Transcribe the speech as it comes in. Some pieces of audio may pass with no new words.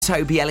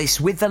Toby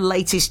Ellis with the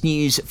latest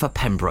news for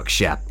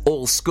Pembrokeshire.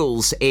 All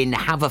schools in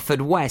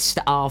Haverfordwest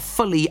are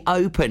fully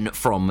open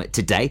from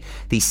today,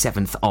 the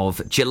 7th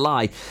of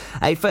July.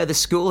 A further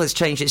school has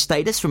changed its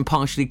status from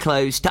partially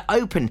closed to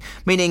open,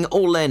 meaning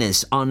all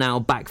learners are now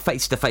back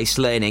face-to-face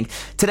learning.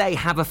 Today,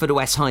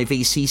 Haverfordwest High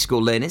VC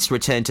school learners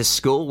return to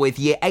school, with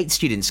Year 8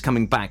 students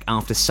coming back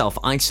after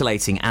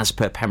self-isolating as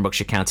per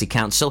Pembrokeshire County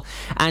Council.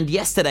 And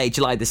yesterday,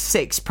 July the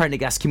 6th,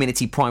 Prendergast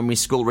Community Primary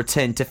School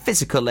returned to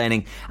physical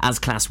learning as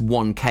Class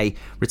 1K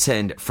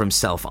returned from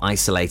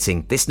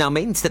self-isolating. This now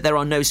means that there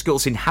are no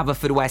schools in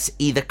Haverfordwest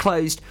either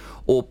closed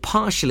or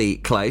partially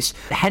closed.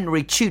 The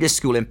Henry Tudor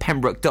School in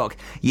Pembroke Dock,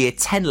 Year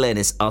 10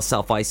 learners are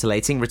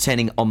self-isolating,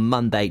 returning on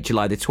Monday,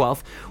 July the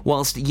 12th,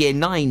 whilst Year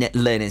 9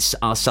 learners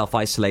are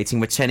self-isolating,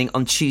 returning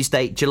on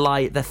Tuesday,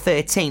 July the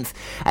 13th.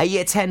 A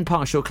Year 10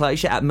 partial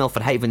closure at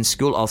Milford Haven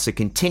School also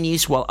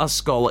continues, while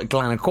Uscol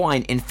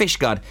Glanacwine in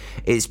Fishguard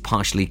is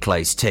partially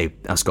closed too.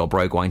 Uscol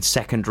Brogwine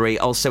Secondary,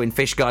 also in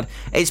Fishguard,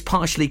 is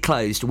partially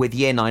closed, with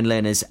Year 9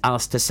 learners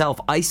asked to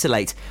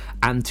self-isolate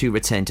and to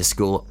return to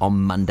school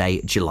on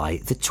Monday, July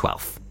the 12th.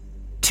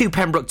 Two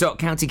Pembroke Dock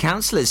County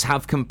councillors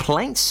have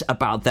complaints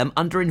about them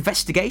under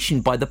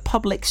investigation by the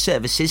Public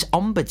Services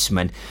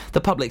Ombudsman.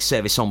 The Public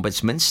Service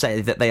Ombudsman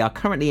say that they are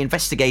currently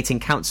investigating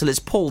councillors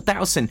Paul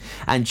Dowson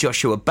and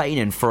Joshua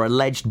Bainan for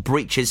alleged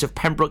breaches of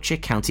Pembrokeshire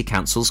County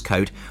Council's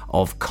Code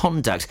of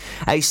Conduct.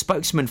 A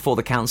spokesman for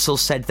the council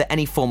said that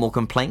any formal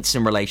complaints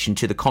in relation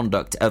to the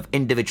conduct of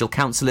individual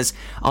councillors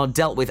are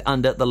dealt with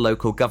under the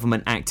Local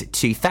Government Act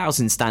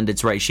 2000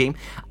 standards regime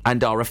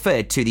and are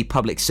referred to the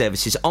Public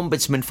Services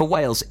Ombudsman for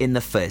Wales in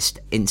the first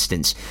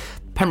instance.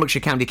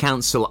 Pembrokeshire County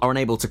Council are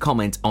unable to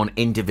comment on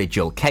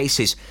individual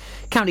cases.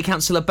 County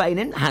Councillor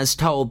Bainan has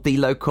told the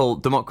Local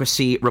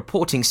Democracy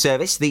Reporting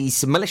Service,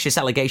 "These malicious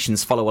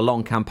allegations follow a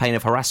long campaign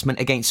of harassment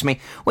against me,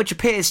 which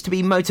appears to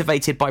be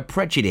motivated by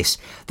prejudice.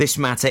 This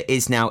matter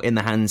is now in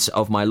the hands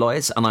of my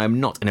lawyers, and I am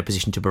not in a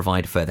position to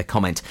provide further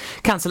comment."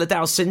 Councillor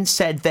Dowson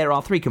said there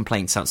are 3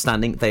 complaints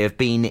outstanding. They have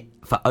been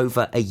for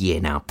over a year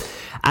now,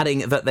 adding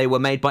that they were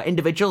made by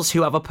individuals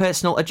who have a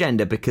personal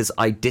agenda because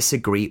I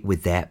disagree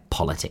with their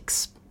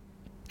politics.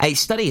 A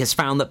study has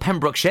found that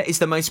Pembrokeshire is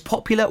the most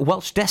popular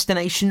Welsh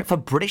destination for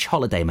British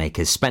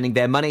holidaymakers spending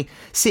their money,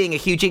 seeing a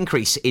huge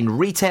increase in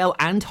retail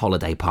and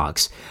holiday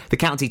parks. The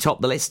county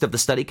topped the list of the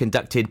study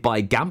conducted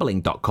by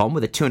Gambling.com,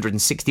 with a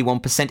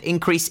 261%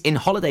 increase in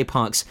holiday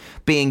parks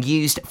being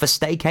used for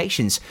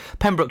staycations.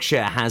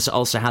 Pembrokeshire has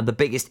also had the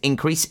biggest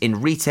increase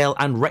in retail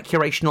and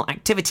recreational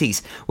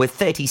activities, with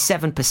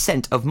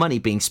 37% of money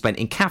being spent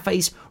in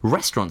cafes,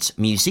 restaurants,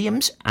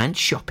 museums and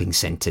shopping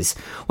centres.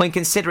 When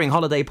considering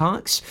holiday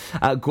parks,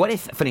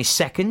 Gwynedd finished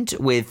second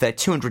with a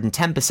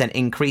 210%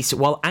 increase,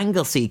 while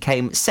Anglesey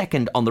came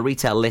second on the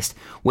retail list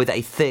with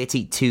a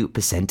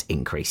 32%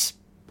 increase.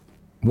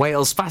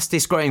 Wales'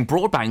 fastest growing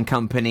broadband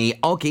company,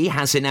 Oggy,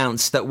 has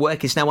announced that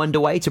work is now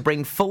underway to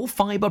bring full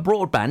fibre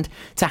broadband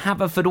to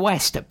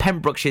Haverfordwest.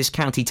 Pembrokeshire's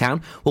county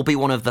town will be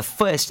one of the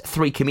first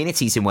 3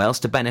 communities in Wales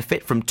to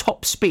benefit from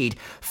top-speed,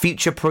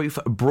 future-proof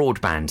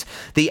broadband.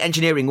 The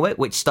engineering work,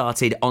 which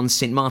started on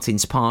St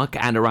Martin's Park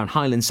and around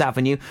Highlands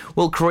Avenue,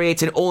 will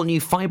create an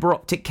all-new fibre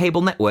optic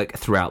cable network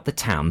throughout the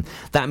town.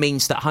 That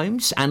means that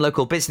homes and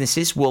local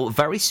businesses will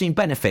very soon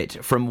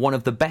benefit from one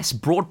of the best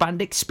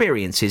broadband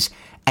experiences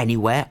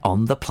anywhere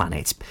on the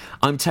planet.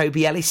 I'm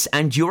Toby Ellis,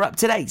 and you're up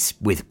to date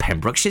with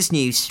Pembrokeshire's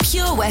news.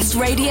 Pure West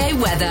Radio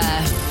weather.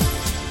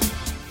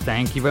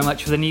 Thank you very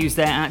much for the news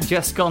there at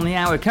just gone the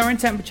hour.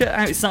 Current temperature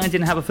outside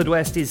in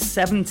Haverfordwest is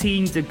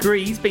 17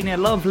 degrees. Been a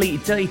lovely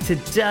day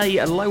today.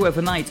 A low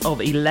overnight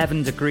of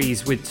 11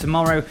 degrees, with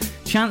tomorrow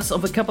chance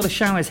of a couple of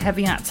showers,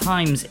 heavy at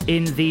times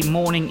in the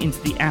morning into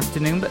the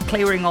afternoon, but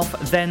clearing off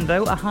then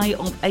though. A high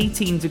of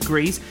 18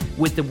 degrees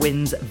with the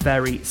winds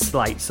very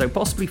slight, so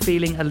possibly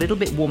feeling a little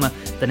bit warmer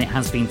than it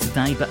has been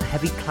today, but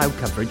heavy cloud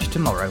coverage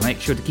tomorrow.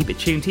 Make sure to keep it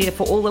tuned here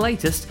for all the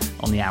latest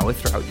on the hour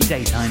throughout your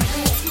daytime.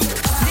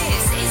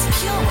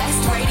 Pure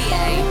West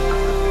Radio.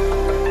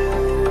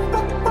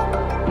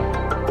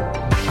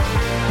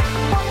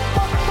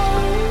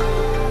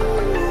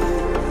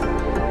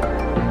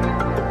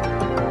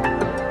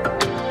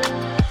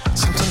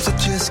 Sometimes I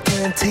just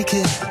can't take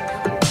it.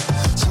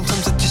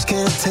 Sometimes I just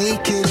can't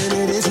take it, and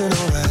it isn't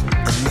alright.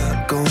 I'm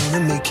not gonna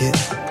make it,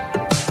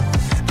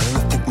 and I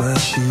think my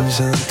shoes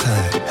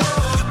untied.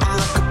 I'm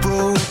like a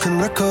broken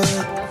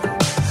record.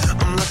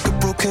 I'm like a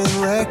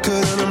broken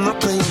record, and I'm not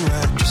playing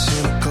right. Just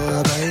cynical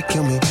about it,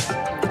 kill me.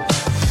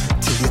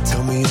 Till you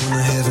tell me on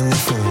the heavenly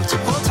phone to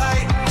hold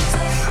tight.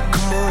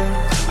 Come on,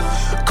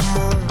 come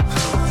on.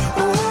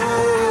 Oh,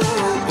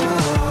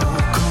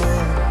 come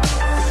on,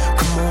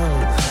 come on.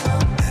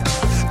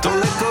 Don't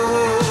let go.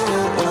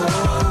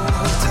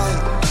 Hold tight,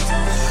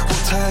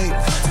 hold tight.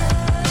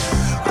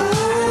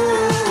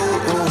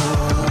 Oh,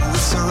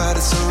 it's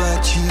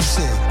alright, you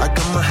said. I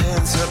got my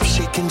hands up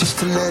shaking just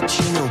to let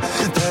you know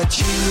that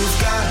you've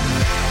got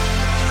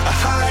a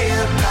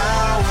higher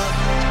power.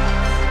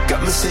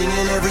 Got me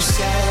singing every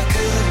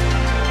second,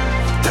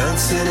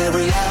 dancing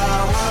every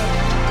hour.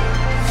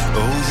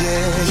 Oh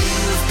yeah,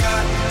 you've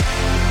got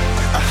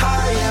a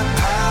higher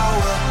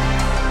power,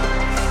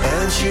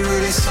 and she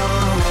really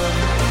someone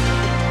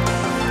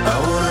I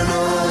wanna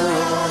know.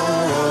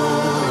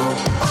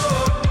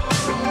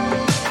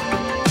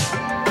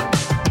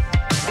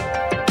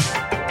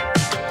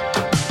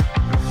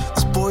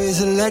 This boy is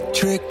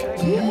electric.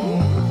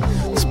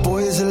 This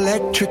boy is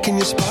electric, and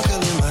you're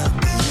sparkling my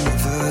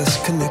universe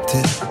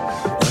connected.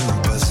 When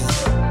I'm buzzing,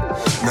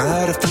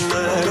 night after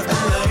night after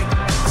night.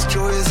 This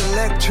joy is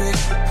electric.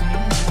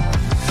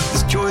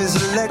 This joy is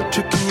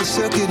electric, and you're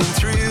circuiting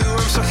through.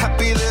 I'm so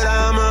happy that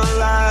I'm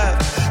alive.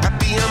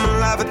 Happy I'm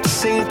alive at the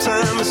same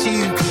time as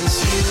you. 'Cause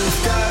you've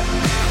got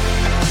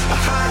a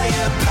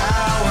higher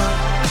power.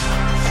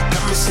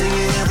 Got me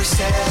singing every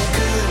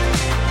second,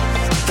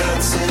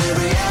 dancing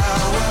every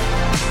hour.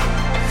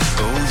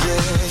 Oh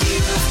yeah,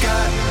 you've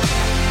got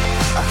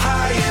a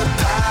higher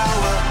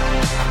power,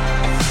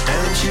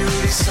 and you're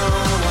really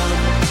someone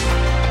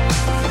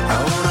I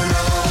wanna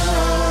know.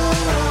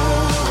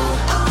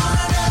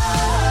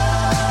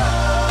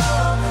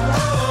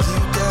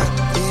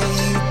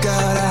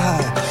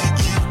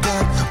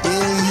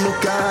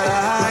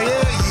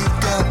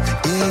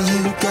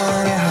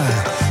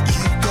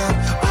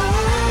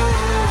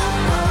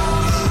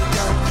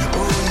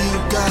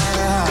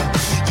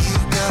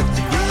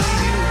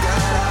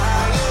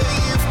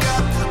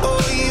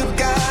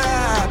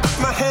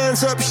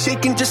 Up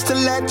shaking just to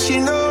let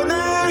you know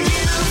now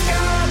you've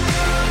got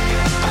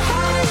a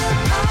higher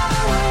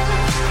power.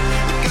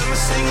 Got me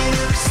singing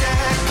every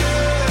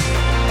second,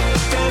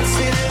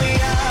 dancing every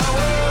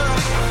hour.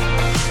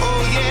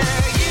 Oh yeah,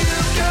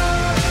 you've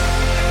got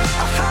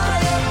a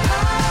higher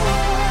power.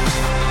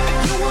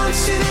 You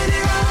want it in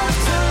your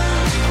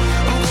lifetime.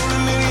 I'm going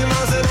a million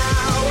miles an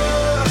hour.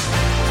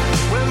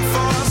 When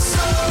for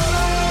so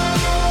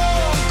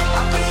long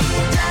I've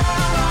been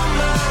down on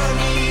my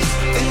knees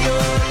in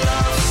your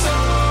love.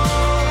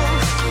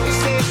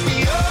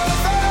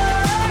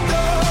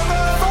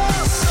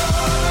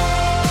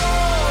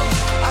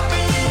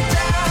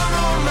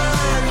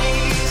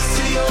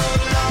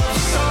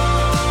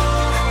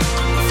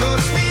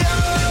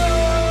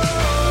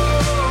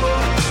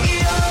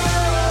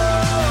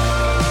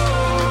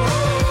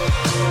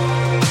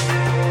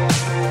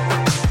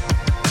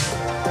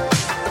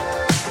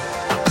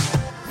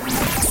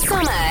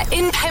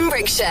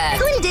 Pembrokeshire.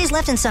 How many days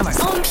left in summer?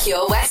 On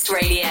Pure West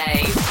Radio.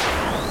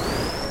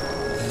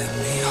 Let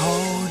me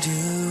hold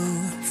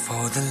you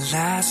for the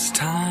last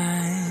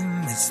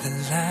time. It's the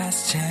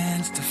last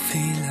chance to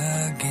feel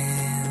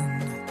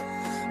again.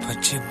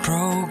 But you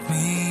broke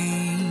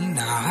me,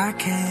 now I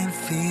can't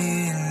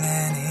feel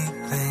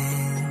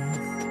anything.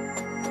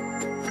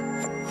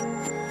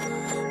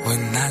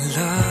 When I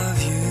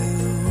love you,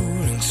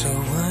 rings so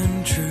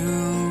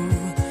untrue,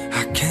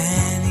 I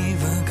can't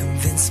even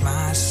convince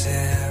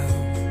myself.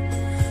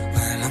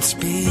 I'm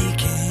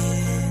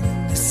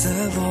speaking, it's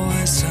the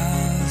voice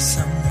of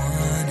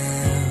someone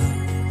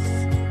else.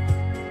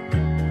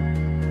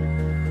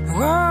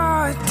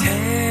 Oh, it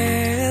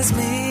tears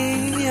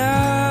me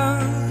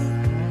up.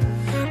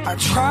 I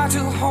try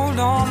to hold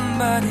on,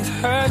 but it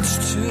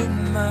hurts too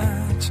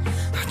much.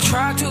 I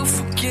try to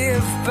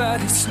forgive,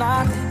 but it's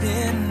not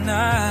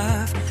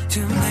enough to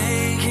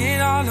make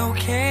it all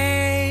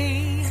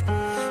okay.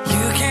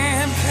 You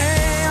can't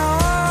play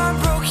on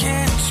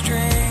broken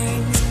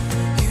strings.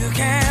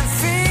 Can't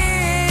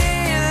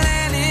feel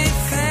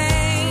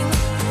anything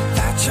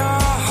that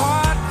your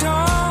heart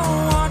don't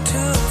want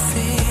to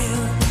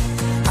feel.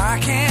 I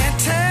can't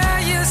tell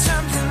you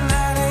something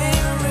that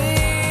ain't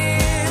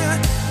real.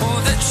 Oh,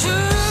 the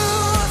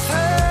truth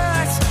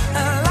hurts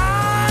and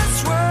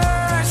life's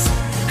worse.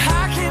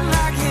 How can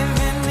I give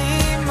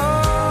any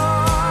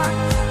more?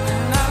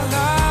 And I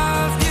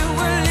love you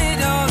a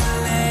little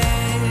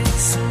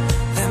less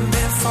than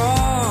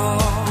before.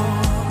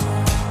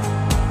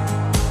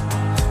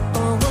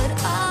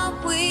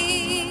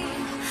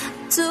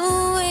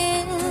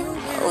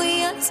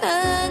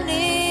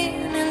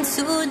 Turning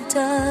into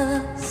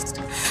dust,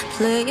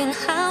 playing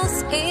house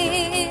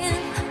in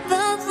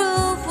the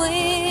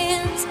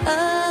ruins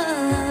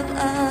of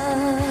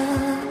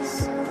us,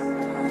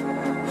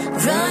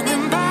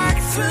 running back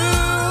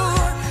through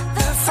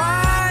the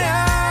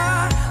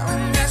fire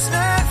when there's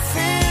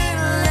nothing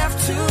left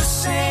to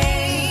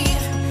say.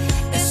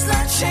 It's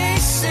like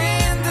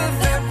chasing the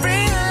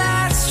very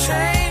last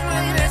train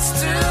when it's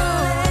too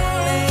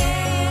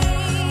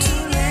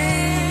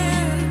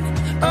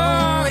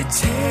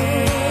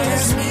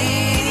tears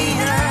me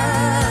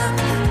up.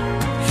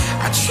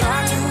 I try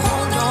to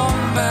hold on,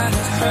 but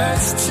it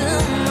hurts too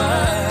much.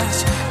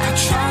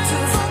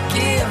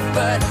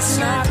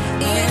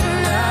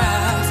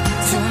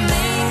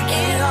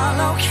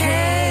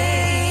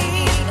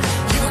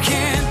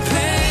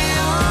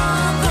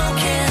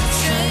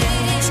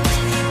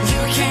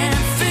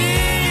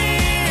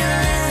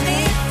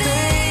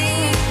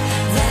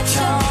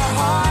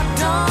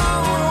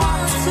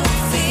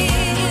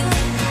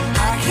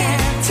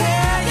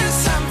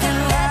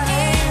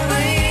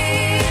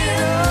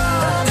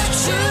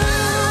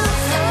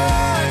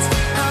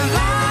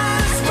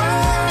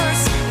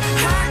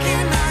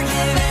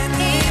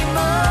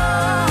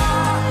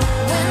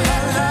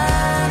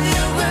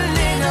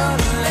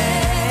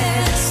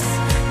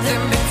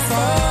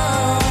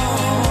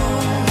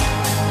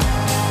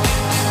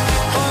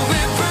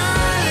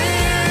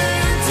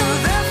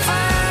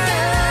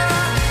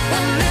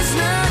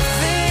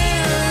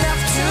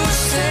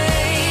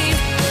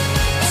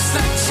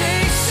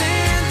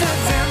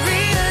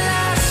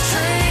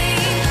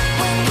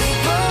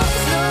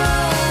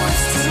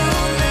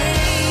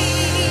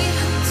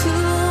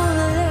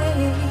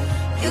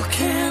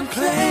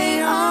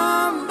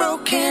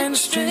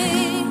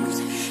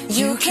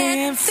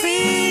 can't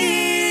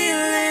feel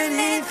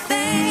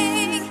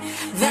anything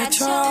that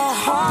your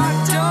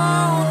heart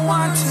don't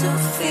want to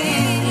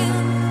feel.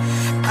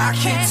 I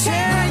can't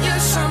tell you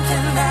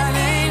something that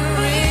ain't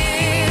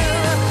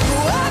real.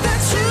 What the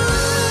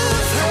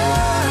truth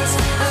hurts,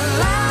 the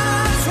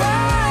lies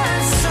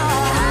worse, so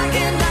how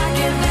can I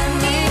give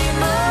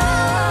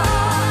anymore?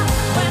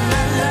 When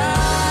I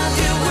loved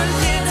you a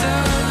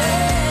little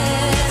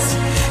less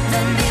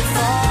than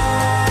before.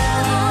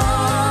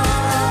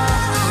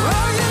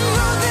 Oh, you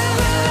know that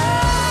I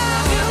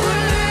love you a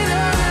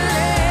little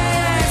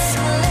less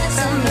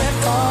than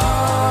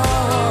before.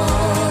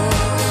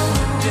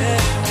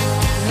 Yeah.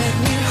 Let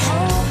me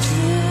hold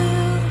you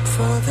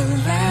for the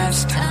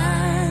last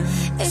time.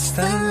 It's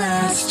the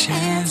last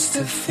chance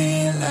to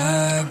feel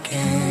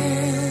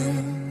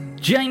again.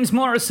 James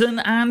Morrison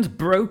and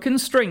Broken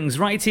Strings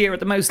right here at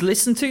the most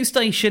listened to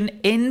station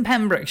in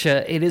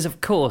Pembrokeshire. It is,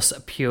 of course,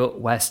 Pure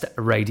West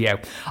Radio.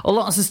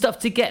 Lots of stuff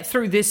to get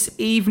through this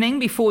evening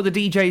before the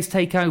DJs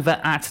take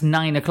over at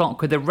 9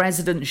 o'clock with a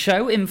resident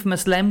show.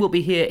 Infamous Len will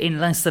be here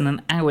in less than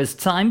an hour's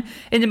time.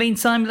 In the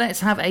meantime, let's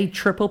have a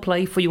triple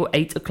play for your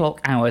 8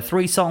 o'clock hour.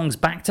 3 songs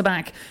back to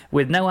back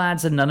with no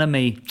ads and none of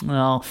me.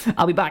 Well,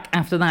 I'll be back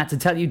after that to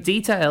tell you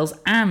details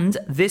and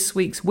this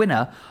week's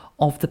winner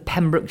of the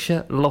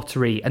Pembrokeshire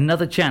Lottery.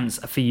 Another chance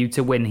for you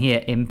to win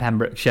here in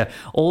Pembrokeshire.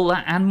 All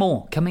that and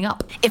more coming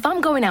up. If I'm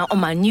going out on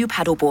my new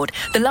paddleboard,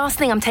 the last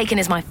thing I'm taking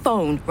is my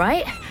phone,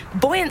 right?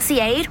 Buoyancy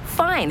aid,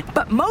 fine.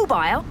 But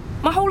mobile?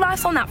 My whole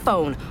life's on that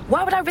phone.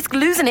 Why would I risk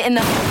losing it in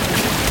the...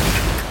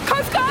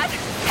 Coast Guard!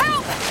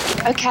 Help!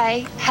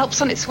 Okay,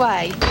 help's on its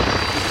way.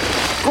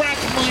 Grab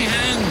my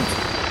hand!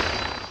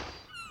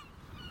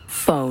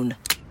 Phone.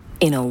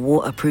 In a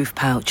waterproof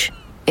pouch.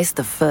 It's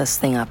the first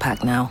thing I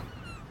pack now.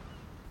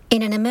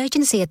 In an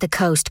emergency at the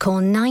coast,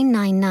 call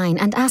 999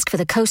 and ask for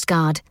the Coast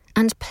Guard.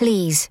 And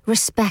please,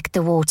 respect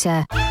the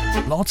water.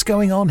 Lots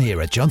going on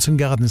here at Johnson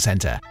Garden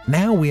Centre.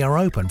 Now we are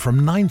open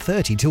from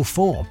 9:30 till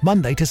 4,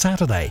 Monday to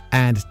Saturday,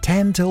 and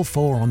 10 till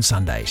 4 on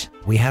Sundays.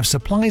 We have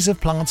supplies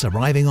of plants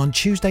arriving on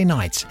Tuesday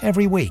nights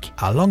every week,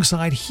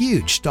 alongside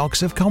huge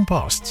stocks of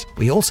composts.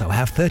 We also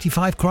have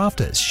 35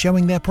 crafters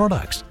showing their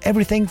products,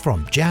 everything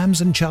from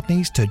jams and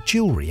chutneys to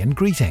jewellery and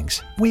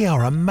greetings. We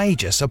are a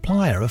major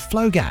supplier of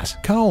flow gas,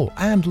 coal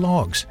and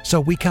logs, so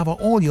we cover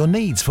all your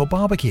needs for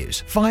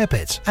barbecues, fire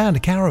pits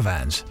and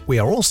caravans. We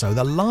are also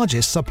the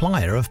largest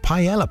supplier of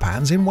paella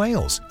pans in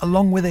Wales,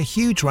 along with a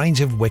huge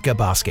range of wicker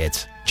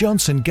baskets.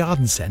 Johnson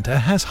Garden Centre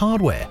has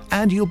hardware,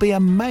 and you'll be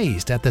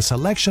amazed at the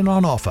selection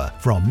on offer,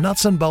 from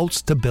nuts and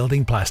bolts to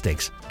building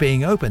plastics.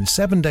 Being open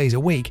 7 days a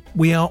week,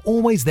 we are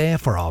always there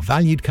for our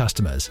valued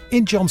customers.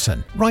 In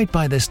Johnson, right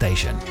by the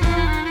station.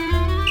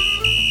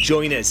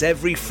 Join us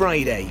every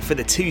Friday for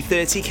the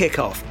 2:30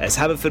 kickoff as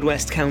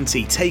Haverfordwest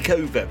County take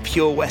over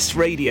Pure West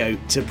Radio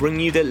to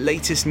bring you the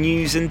latest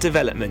news and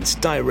developments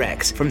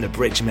direct from the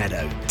Bridge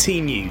Meadow.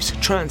 Team news,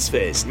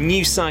 transfers,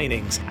 new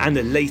signings and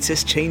the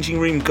latest changing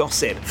room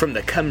gossip from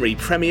the Cymru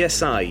Premier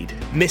side.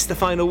 Miss the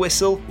final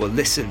whistle? Well,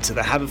 listen to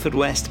the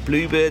Haverfordwest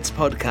Bluebirds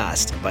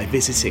podcast by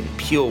visiting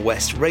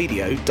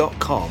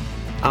purewestradio.com.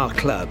 Our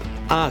club,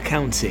 our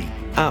county,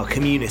 our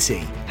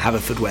community.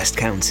 Haverfordwest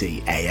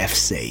County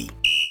AFC.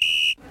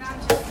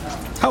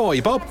 How are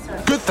you, Bob?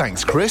 Good,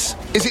 thanks, Chris.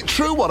 Is it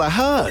true what I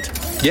heard?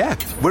 Yeah,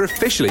 we're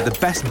officially the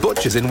best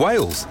butchers in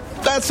Wales.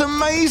 That's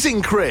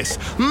amazing, Chris.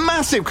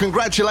 Massive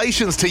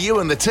congratulations to you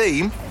and the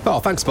team. Oh,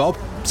 thanks, Bob.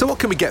 So what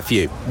can we get for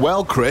you?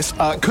 Well, Chris,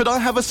 could I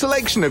have a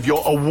selection of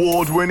your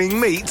award-winning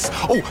meats?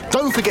 Oh,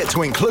 don't forget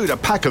to include a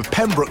pack of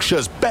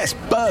Pembrokeshire's best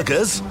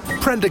burgers.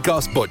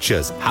 Prendergast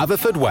Butchers,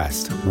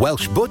 Haverfordwest,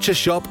 Welsh Butcher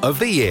Shop of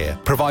the Year,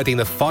 providing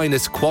the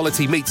finest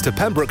quality meats to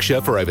Pembrokeshire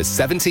for over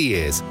 70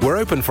 years. We're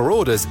open for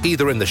orders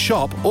either in the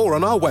shop or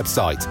on our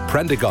website,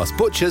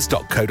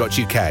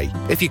 prendergastbutchers.co.uk.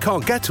 If you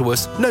can't get to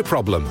us, no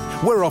problem.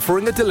 We're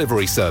offering a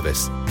delivery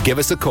service. Give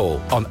us a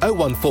call on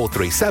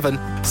 01437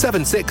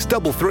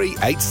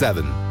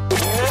 763387.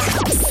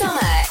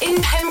 Summer in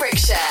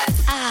Pembrokeshire.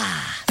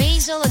 Ah,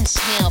 basil and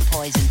snail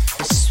poison.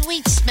 The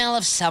sweet smell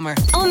of summer.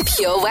 On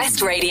Pure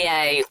West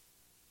Radio.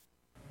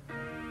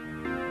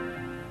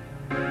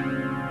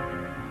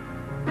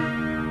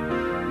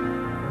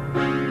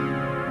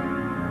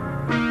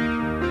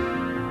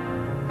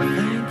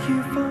 Thank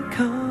you for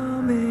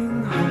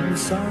coming home.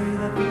 Sorry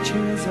that the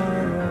chairs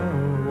are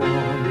all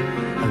warm.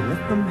 I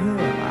left them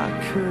here, I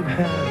could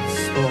have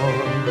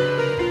sworn.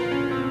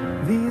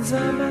 These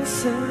are my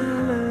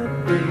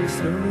salad days,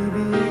 slowly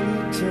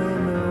being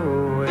eaten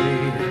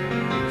away.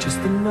 Just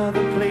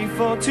another play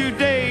for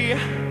today.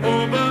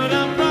 Oh, but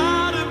I'm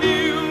proud of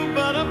you,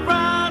 but I'm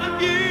proud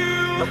of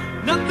you.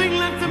 Nothing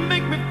left to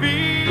make me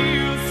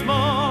feel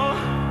small.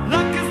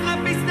 Luck has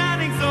left me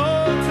standing so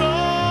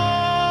tall.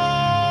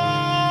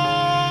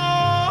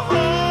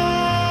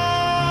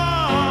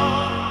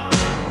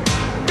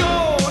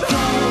 Gold,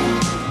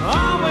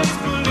 always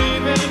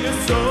believe in your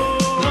soul.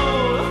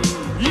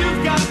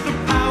 You've got the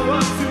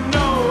power to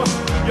know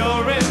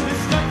you're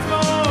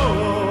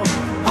indestructible.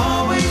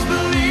 Always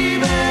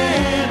believe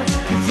it,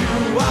 'cause you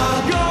are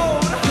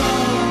gold.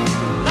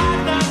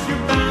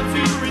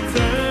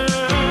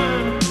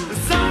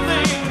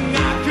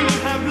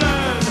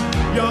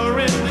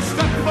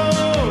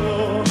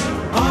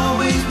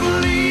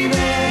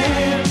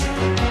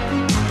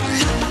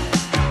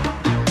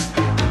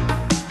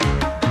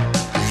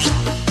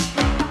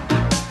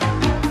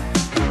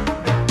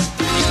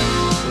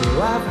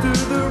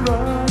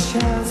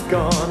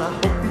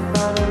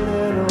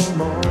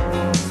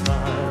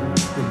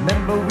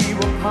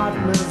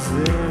 partners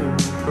in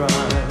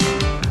crime.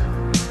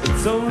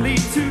 It's only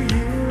 2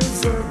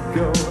 years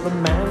ago, the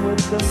man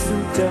with the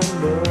suit and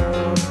the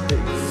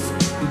face,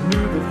 he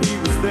knew that he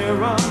was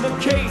there on the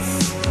case.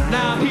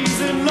 Now he's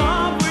in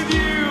love with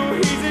you,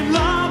 he's in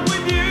love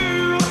with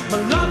you.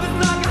 My love is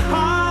like a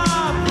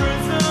hard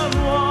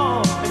prison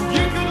wall, and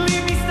you could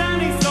leave me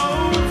standing so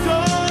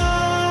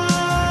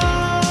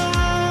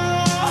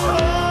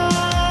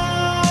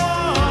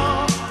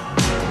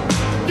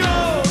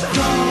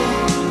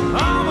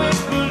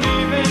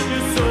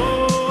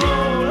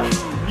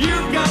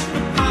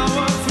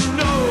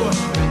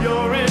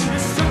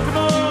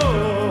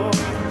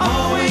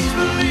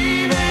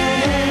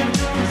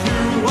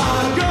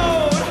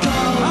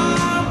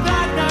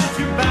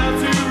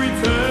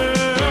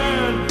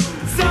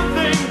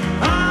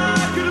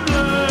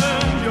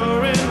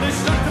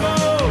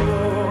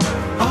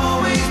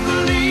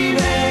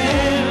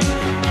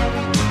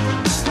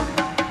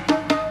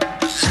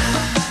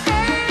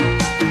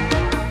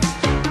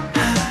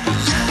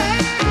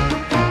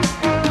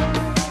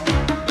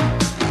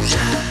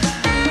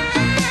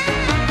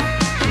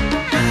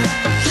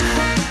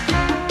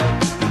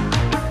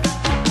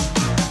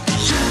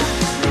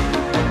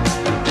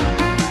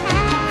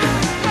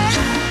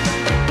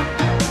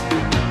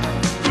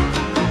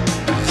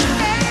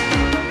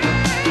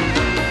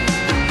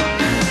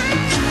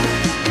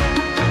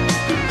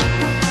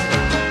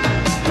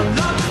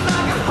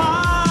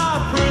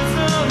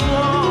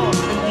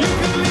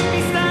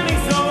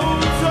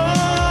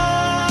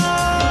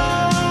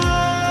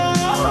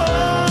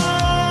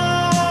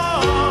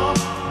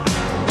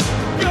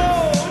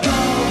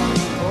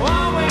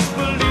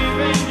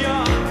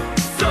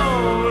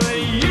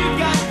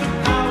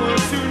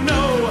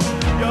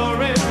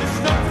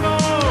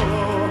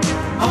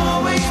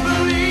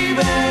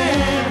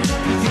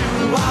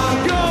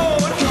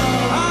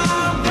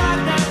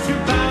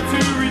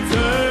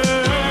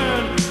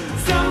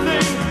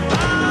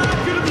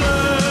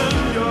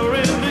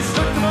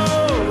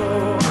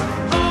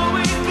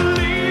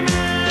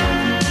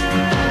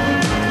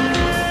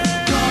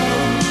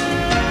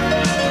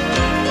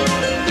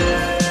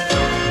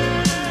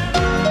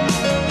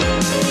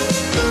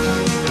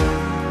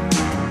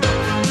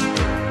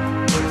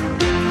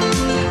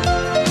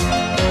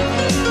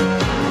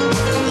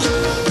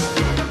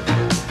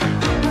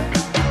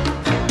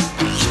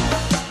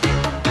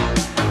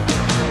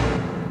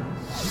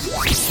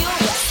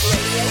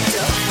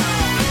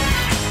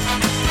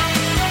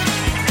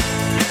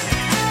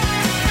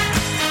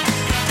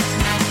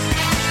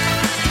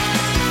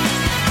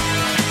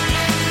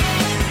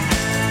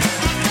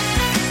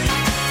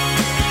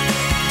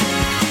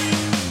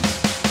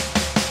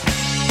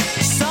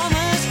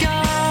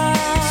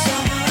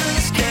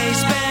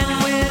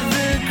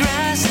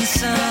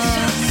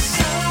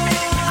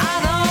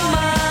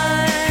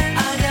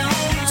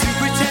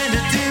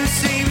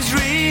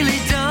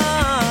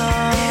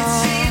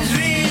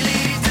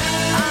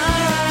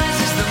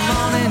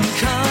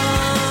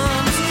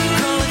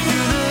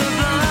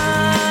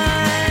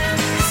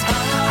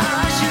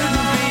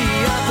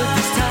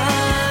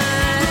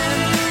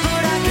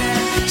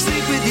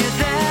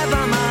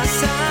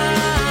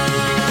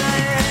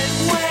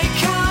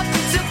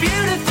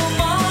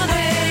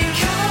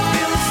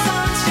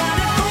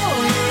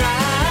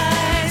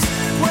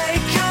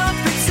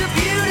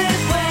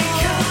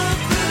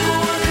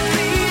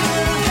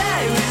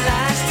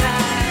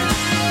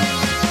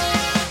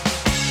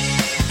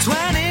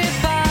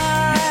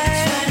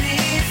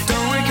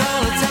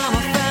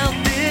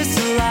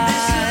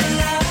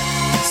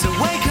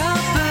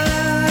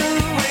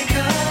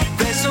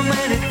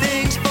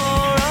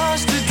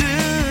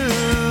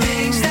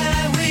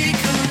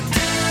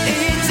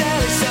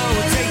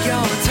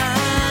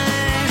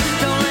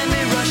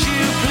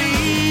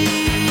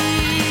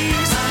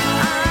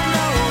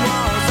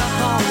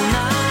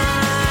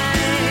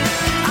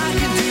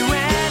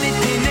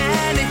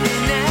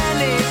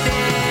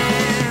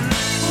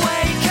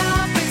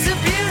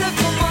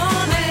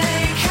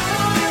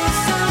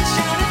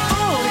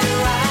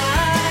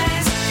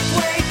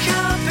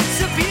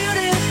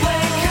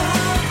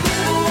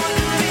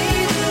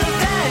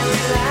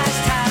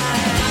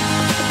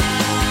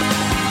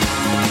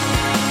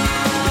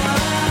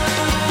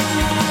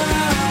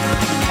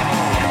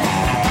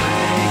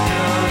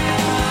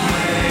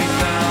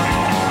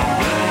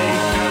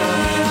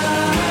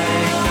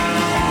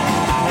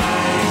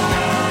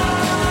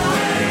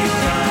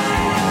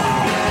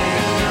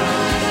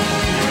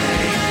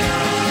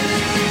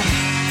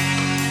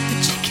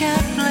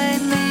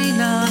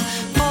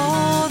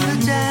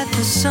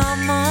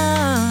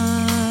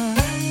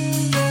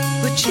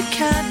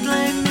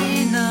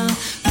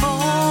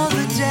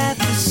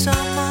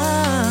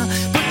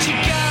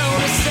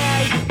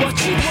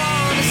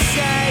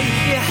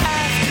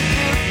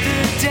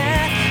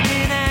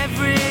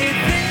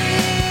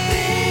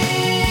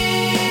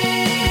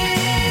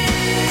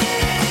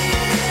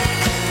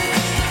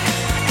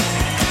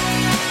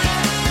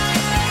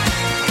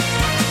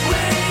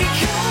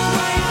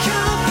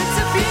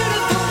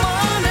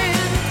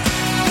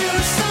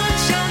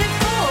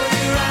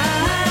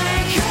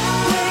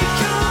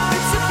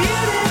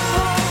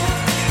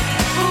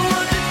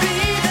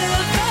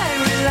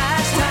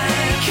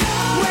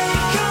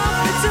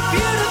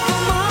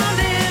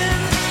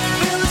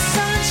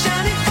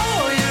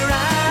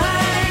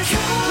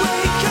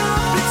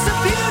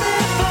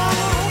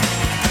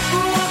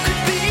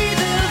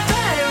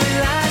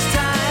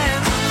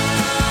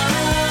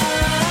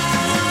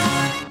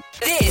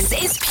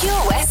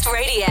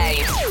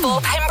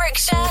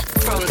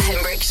from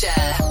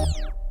Pembrokeshire.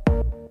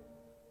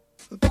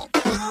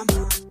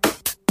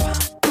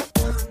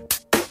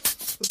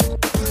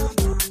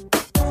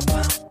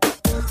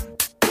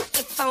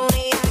 If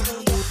only I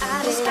could get,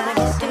 I just gotta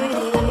get through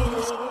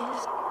this.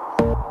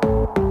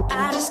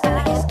 I just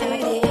gotta get through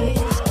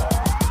this.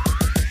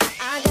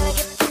 I gotta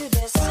get through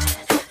this.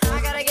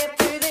 I gotta get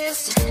through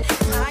this.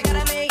 I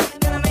gotta make it,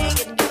 gonna make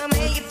it, gonna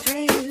make it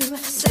through.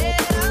 Said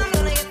I'm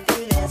gonna get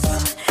through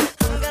this.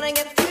 I'm gonna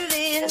get through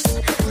this.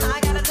 I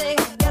gotta take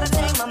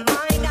my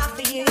mind off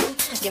of you.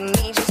 Give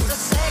me just a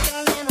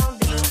second and I'll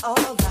be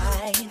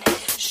alright.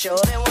 Sure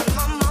that one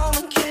more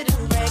moment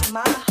couldn't break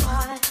my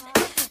heart.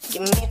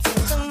 Give me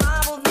till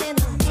tomorrow, then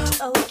I'll be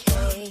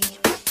okay.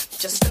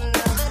 Just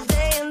another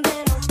day and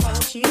then I'll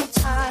hold you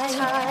tight.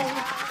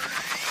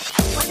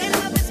 When your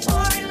love is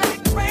pouring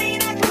like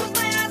rain, I close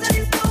my eyes and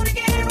it's gone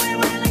again. When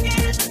I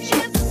get the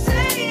chance to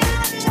say I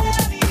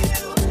love you,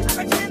 I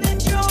pretend that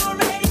you're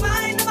already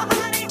mine. Now my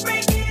heart ain't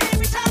breaking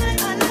every time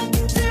I look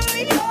into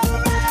your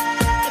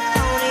eyes. If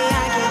only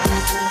I could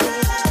get through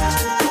this.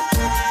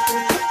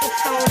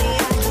 If only I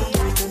could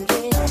get through this.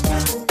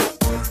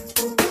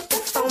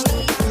 If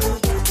only I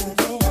could get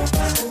through this.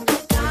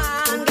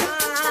 God,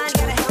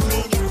 gotta help me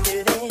get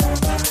through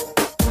this.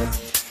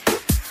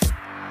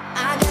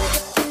 I gotta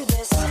get through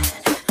this.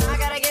 I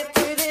gotta get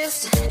through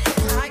this.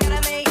 I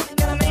gotta make it,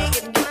 gonna make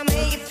it, gonna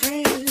make it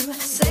through.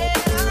 Said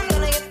I'm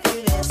gonna get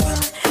through this.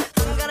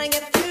 I'm gonna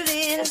get through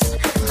this.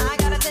 I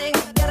gotta take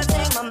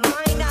my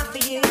mind off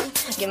of you.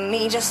 Give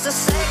me just a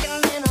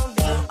second and I'll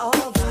be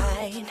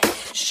alright.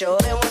 Sure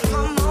that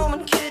one more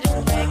moment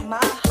couldn't break my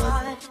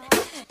heart.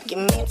 Give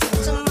me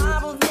till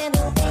tomorrow, then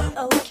I'll be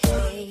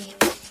okay.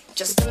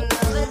 Just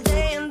another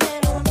day and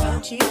then I'll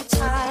hold you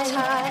tight.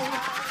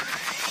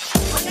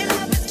 When your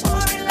love is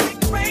pouring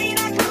like rain,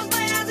 I close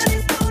my eyes and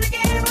it's gone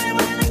again. When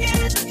I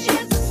get the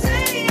chance to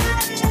say I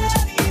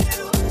love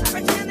you, I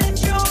pretend that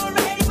you're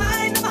already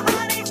mine. Now my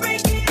heart ain't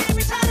breaking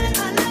every time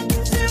I look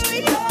into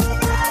your eyes.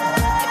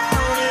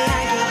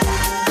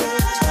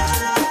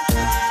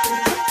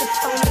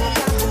 If only I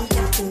could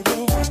get through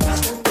this.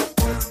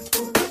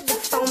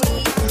 If only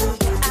I could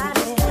get out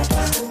of this.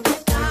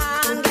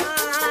 God,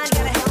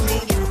 gotta help me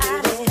get out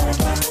of this.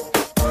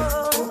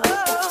 Oh,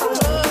 if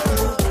only I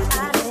could get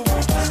out of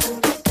this.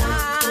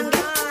 God,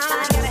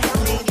 gotta help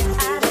me get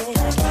out of this.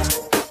 Oh,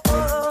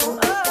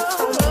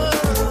 if only I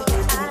could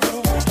get out of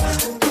this.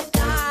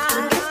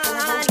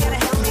 God, gotta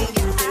help me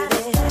get out of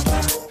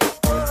this.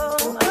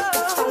 Oh,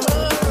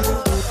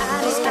 I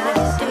just gotta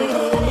get through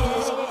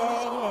this.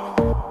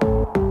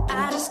 I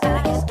just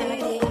gotta get through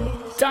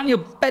this. Daniel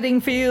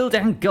Bedingfield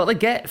and Gotta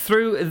Get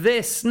Through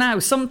This. Now,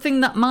 something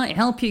that might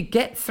help you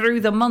get through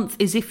the month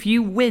is if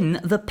you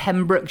win the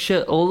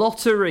Pembrokeshire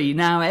Lottery.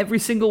 Now, every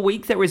single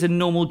week there is a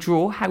normal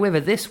draw. However,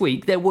 this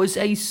week there was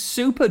a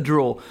super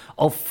draw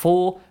of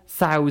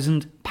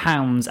 £4,000.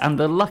 And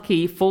the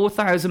lucky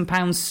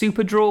 £4,000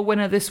 super draw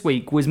winner this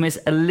week was Miss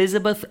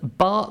Elizabeth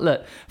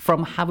Bartlett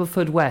from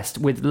Haverfordwest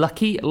with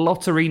lucky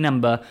lottery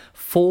number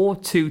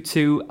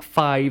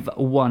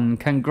 42251.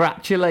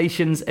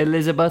 Congratulations,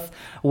 Elizabeth.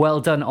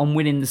 Well done on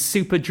winning the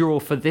super draw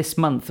for this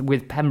month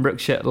with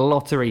Pembrokeshire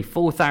Lottery.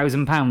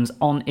 £4,000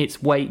 on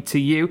its way to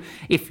you.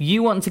 If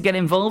you want to get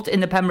involved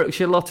in the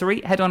Pembrokeshire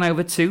Lottery, head on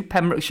over to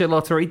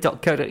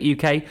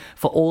pembrokeshirelottery.co.uk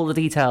for all the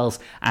details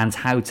and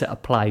how to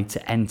apply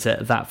to enter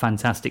that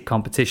fantastic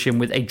competition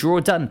with a draw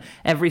done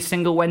every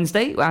single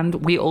Wednesday,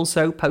 and we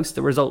also post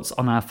the results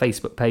on our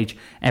Facebook page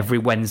every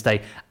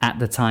Wednesday at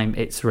the time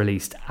it's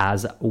released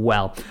as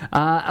well.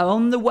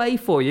 On the way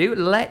for you,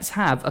 let's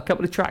have a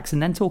couple of tracks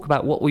and then talk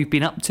about what we've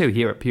been up to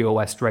here at Pure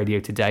West Radio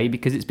today,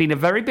 because it's been a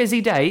very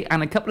busy day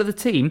and a couple of the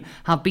team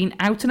have been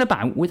out and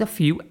about with a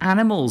few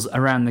animals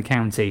around the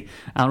county.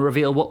 I'll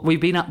reveal what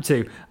we've been up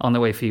to on the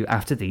way for you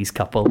after these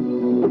couple.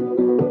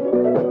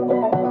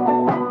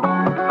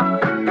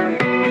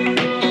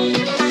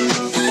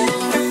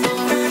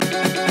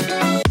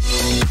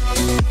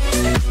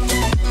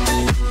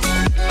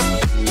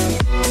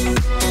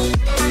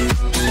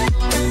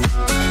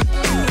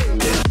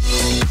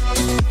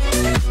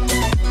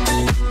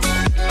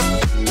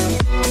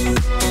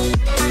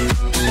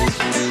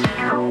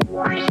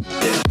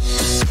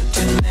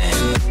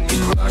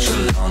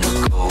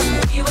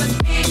 He was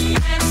big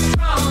and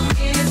strong,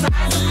 in his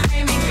eyes a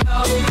flaming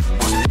glow.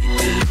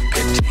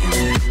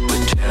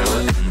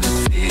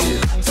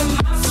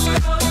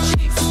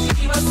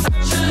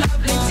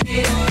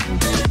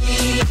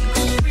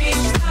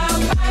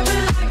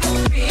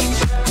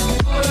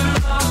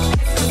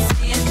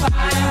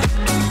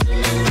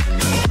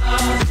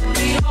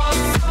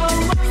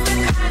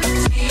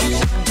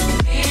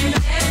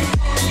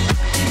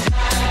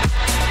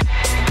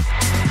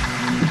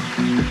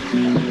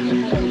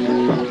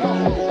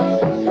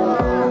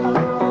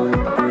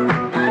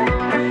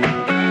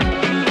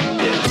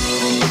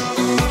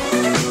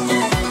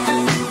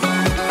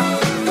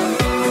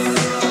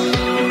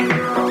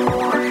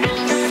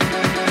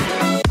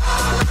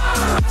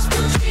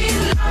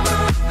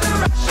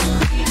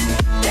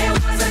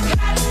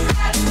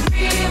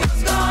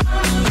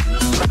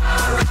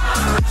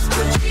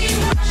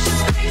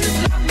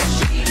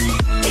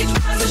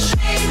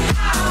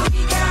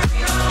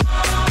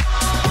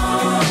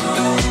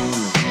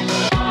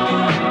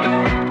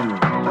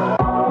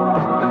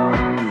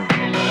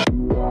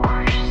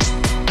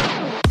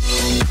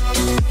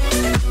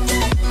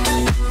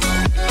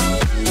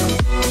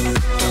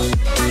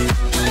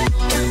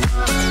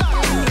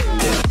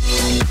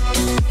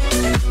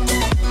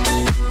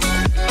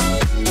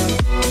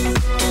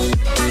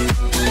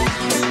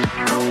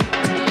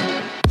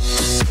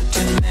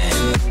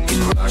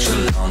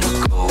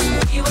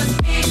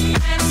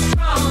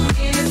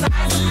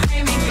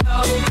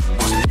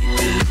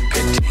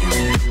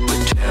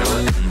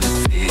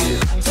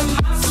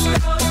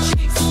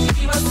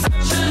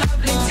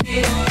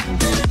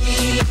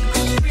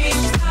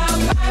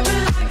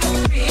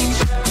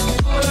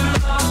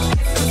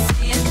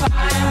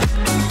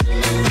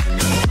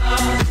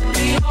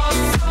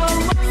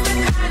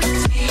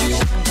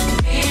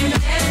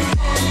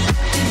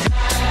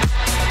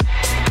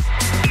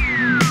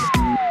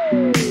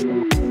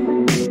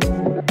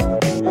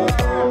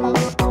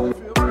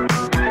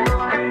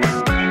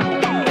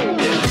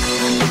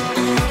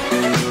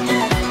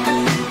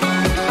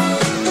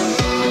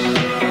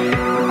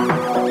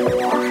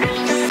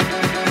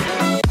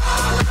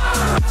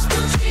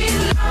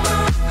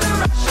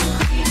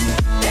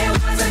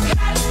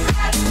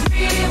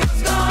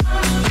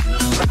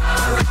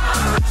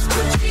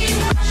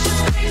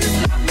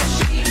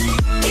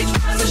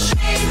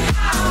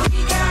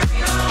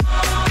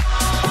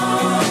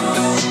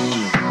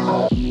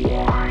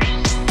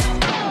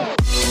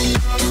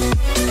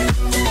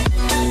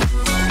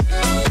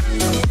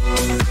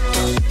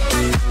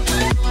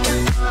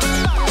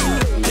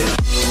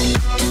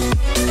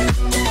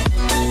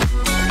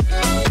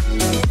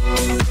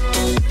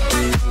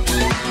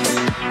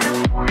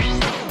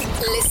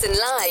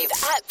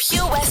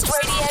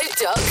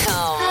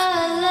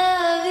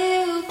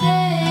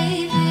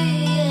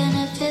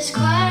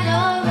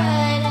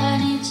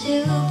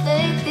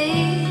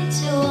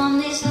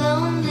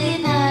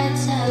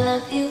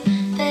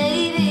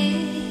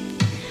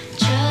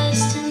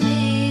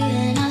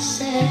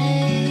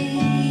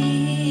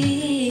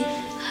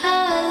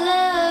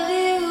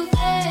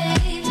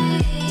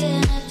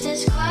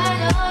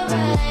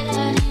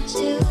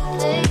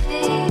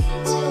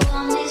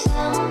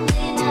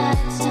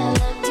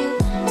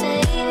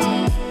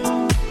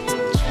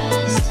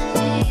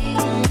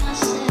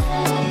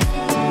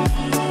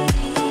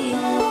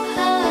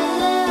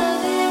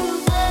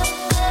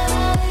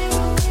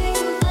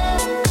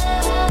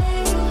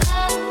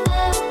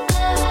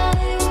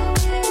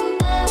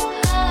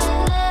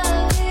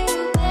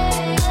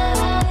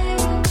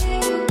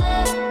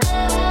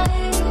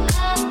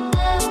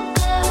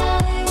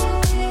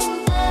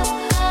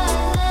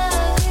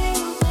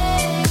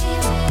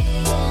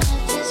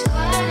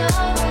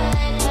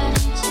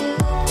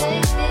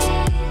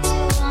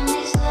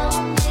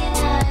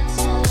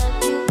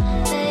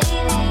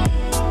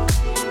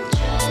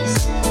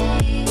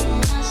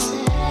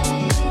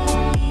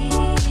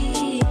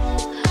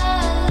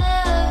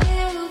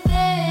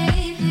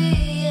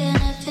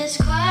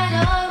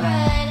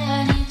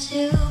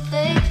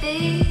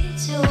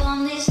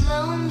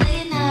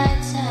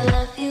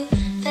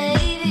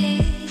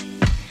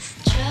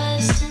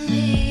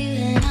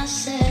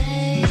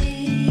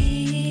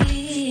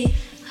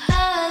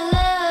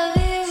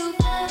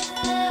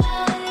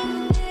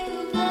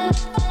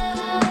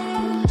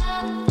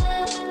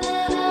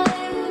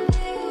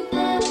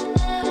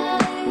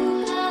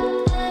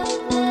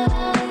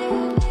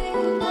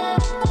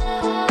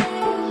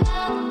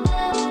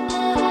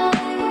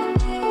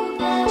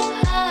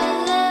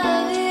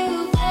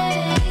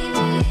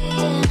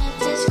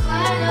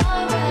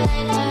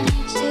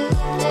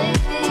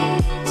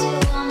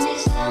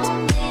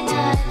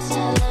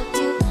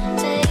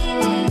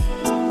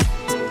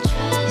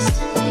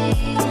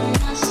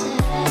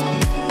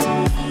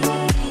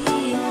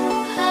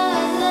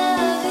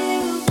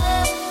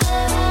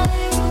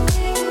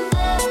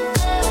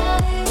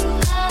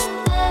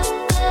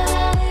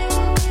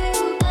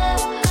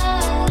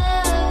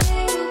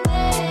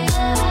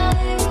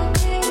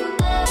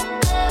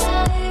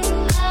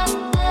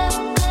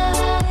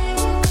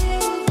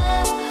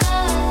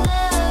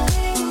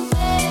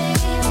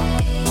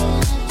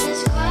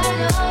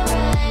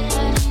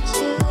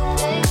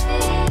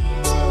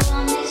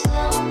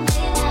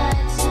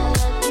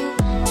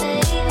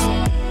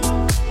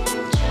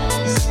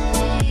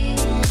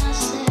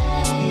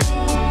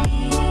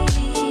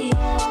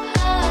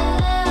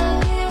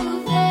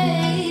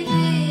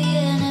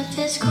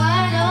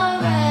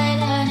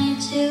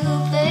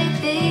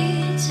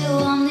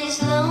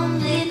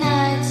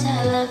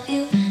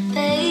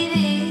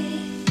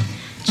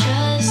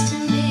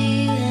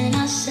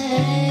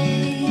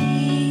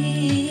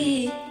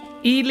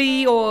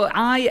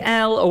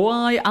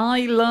 by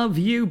I Love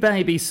You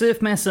Baby,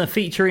 Surf Messer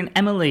featuring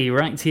Emily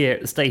right here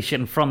at the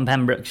station from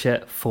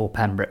Pembrokeshire for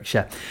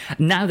Pembrokeshire.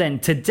 Now then,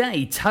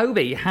 today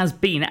Toby has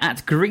been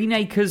at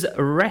Greenacres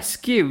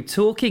Rescue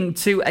talking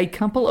to a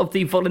couple of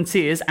the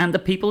volunteers and the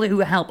people who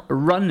help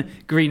run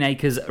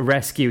Greenacres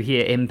Rescue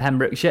here in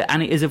Pembrokeshire,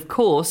 and it is of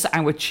course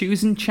our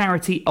chosen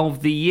charity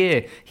of the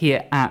year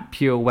here at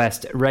Pure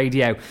West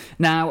Radio.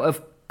 Now,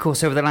 of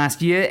course, over the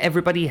last year,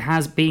 everybody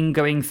has been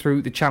going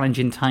through the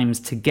challenging times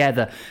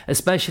together,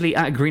 especially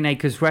at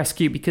Greenacres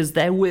Rescue, because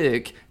their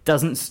work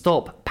doesn't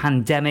stop,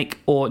 pandemic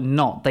or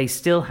not. They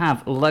still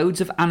have loads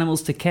of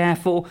animals to care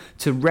for,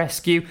 to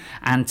rescue,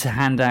 and to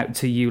hand out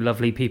to you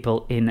lovely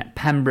people in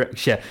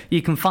Pembrokeshire.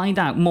 You can find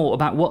out more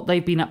about what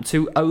they've been up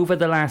to over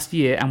the last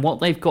year and what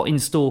they've got in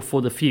store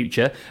for the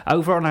future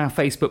over on our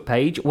Facebook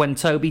page when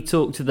Toby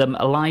talked to them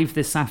live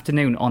this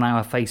afternoon on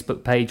our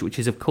Facebook page, which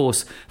is of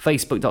course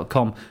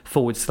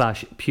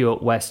facebook.com/Pure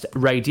West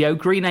Radio.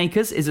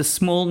 Greenacres is a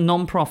small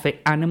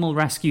non-profit animal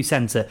rescue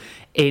centre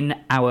in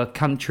our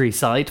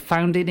countryside,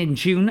 founded in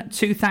June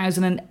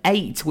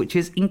 2008, which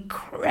is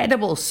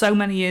incredible, so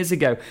many years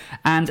ago,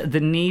 and the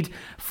need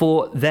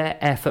for their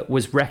effort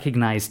was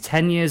recognised.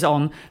 10 years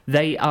on,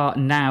 they are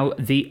now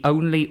the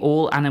only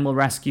all-animal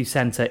rescue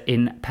centre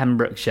in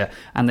Pembrokeshire,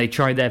 and they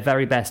try their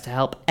very best to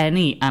help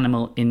any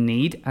animal in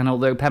need. And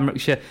although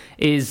Pembrokeshire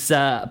is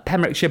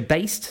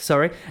Pembrokeshire-based,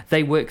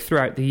 they work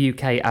throughout the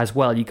UK as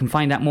well. You can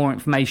find out more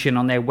information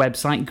on their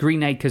website,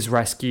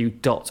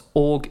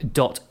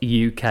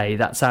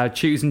 greenacresrescue.org.uk. That's our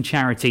chosen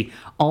charity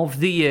of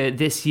the year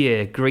this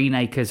year,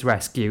 Greenacres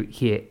Rescue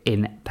here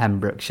in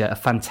Pembrokeshire. A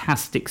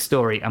fantastic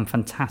story and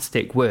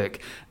fantastic work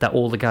that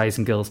all the guys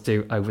and girls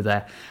do over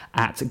there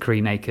at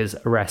Greenacres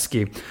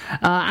Rescue.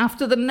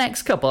 After the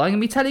next couple, I'm going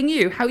to be telling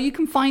you how you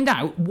can find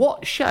out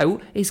what show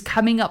is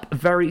coming up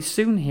very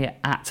soon here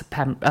at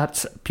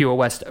Pure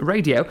West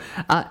Radio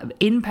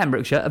in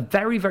Pembrokeshire. A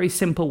very, very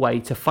simple way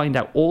to find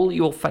out all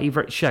your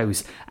favourite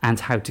shows and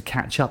how to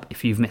catch up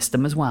if you've missed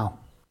them as well.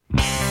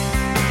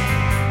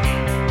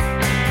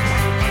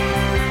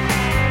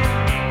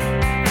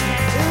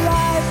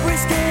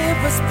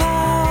 Give us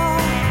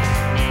power.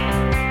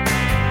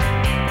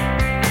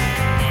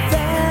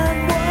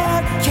 Then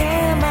what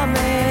came and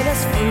made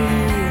us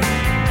free?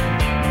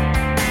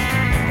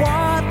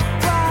 What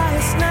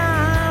price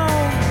now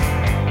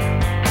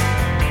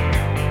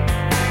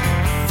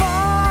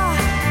for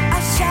a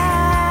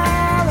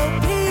shallow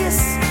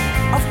piece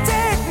of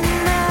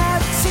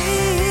dignity?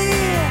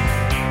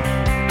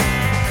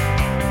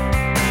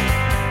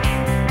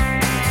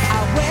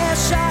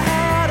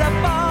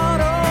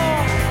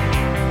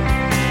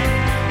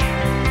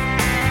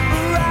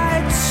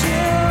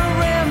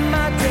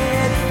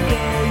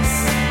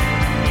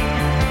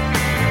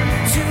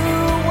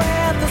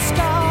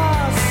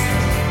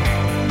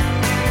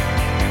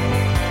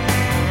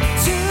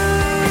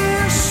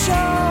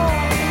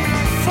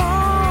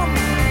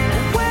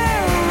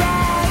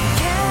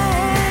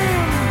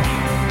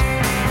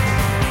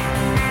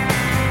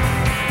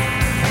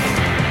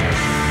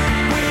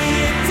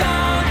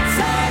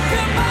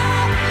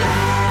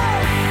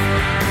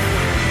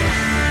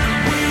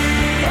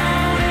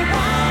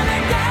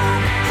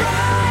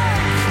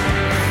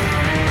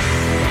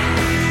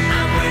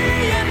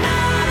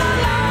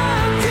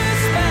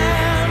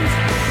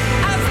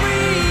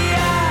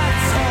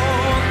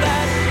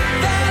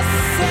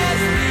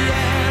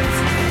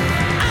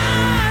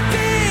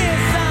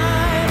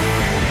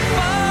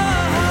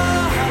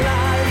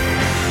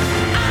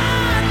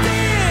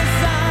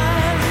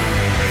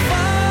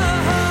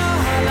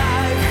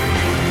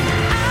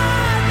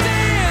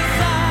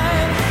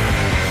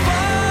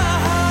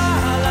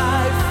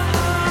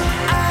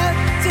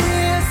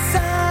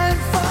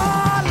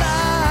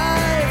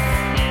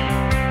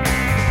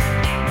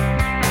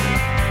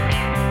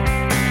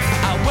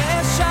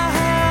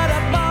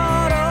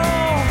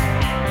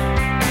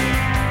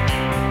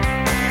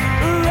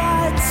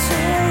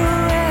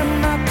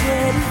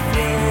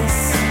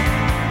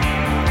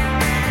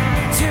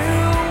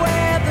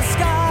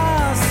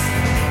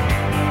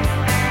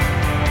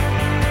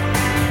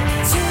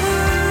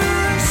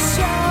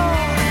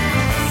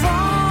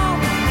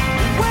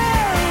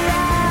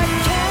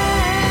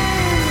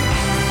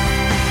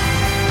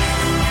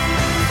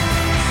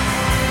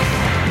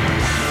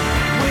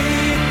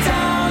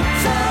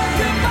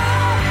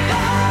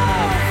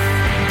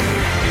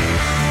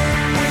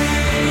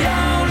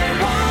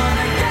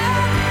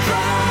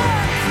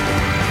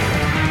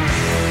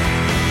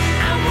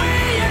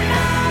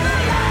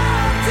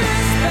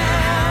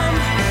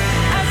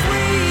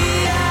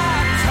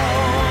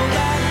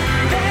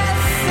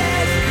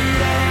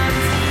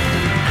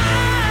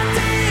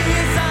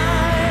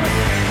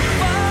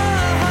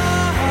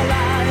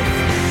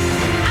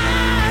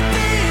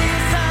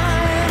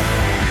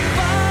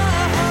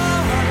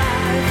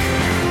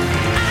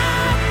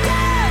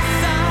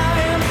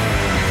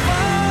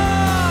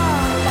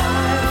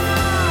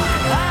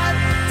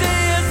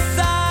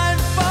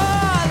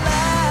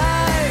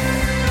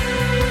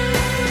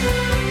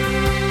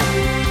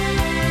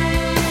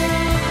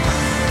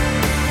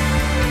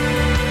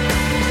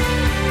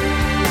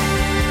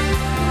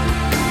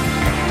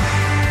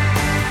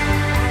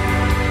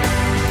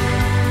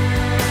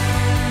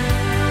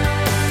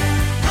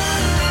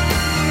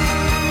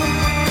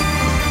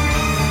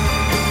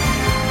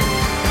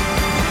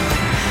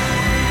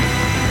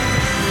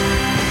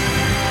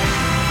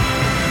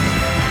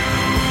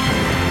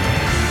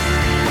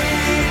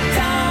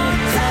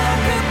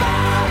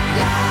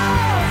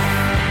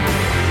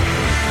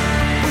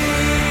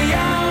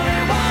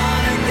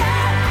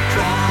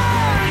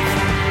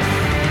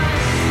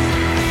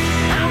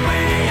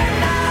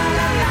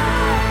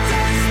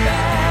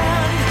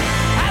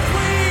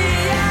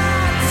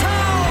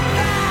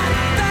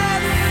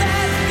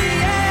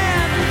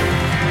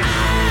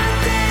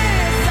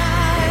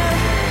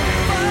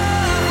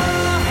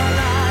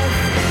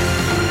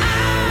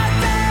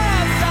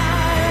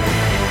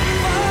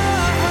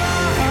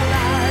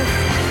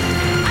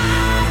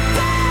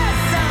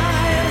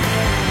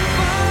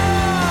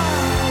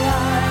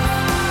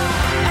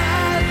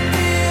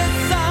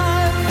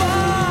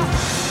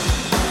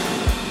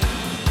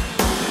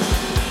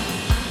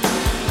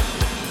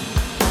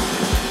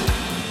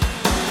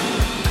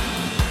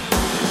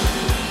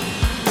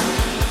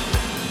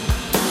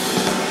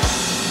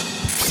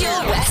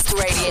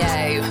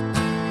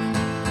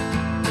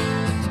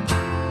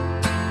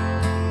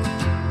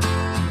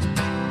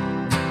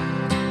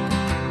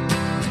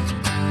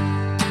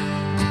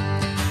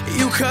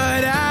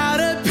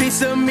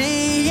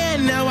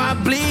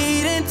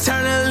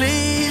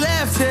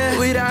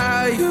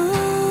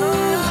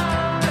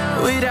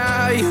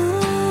 without you.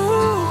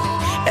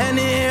 And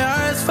it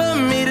hurts for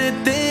me to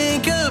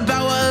think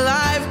about what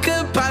life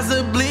could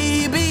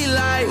possibly be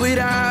like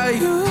without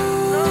you.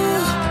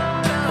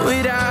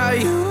 Without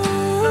you.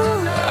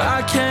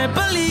 I can't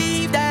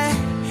believe that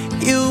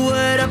you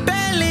would have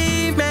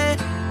believed me.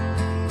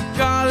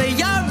 All of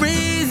your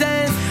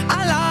reasons,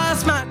 I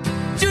lost my.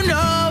 You know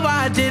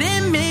I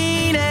didn't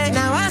mean it.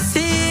 Now I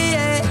see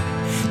it.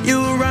 You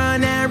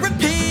run and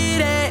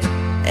repeat it,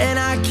 and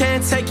I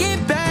can't take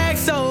it back.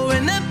 So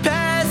in the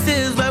past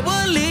is where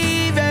we'll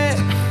leave it.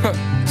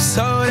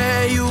 So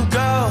there you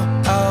go.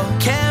 Oh,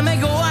 can't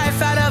make a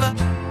wife out of her.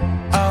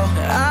 Oh,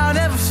 I'll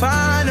never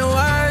find the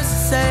words to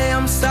say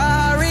I'm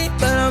sorry,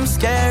 but I'm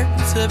scared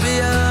to be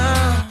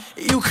alone.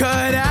 You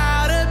cut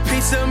out a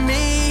piece of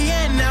me,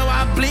 and now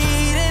I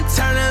bleed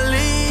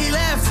internally.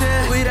 Left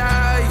here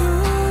without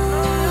you,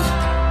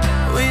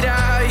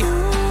 without you.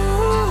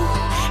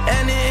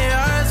 And it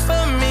hurts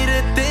for me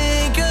to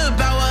think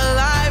about what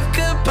life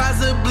could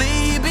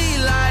possibly be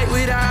like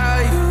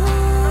without you,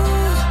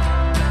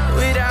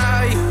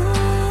 without you.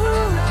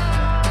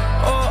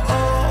 Oh,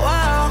 oh,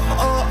 wow,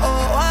 oh,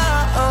 oh,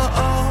 wow,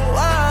 oh, oh,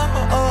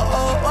 wow, oh,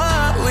 oh,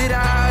 wow.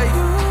 Without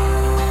you,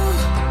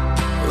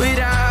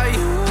 without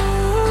you.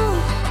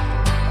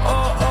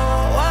 Oh, oh,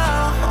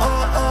 wow,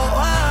 oh, oh,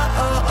 wow,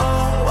 oh,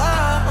 oh,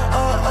 wow,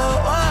 oh, oh,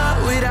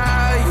 wow.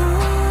 Without you,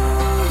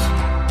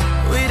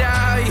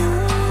 without you.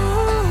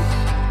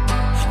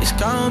 It's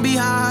gonna be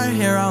hard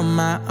here on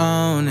my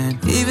own,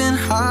 and even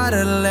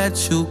harder to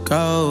let you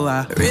go.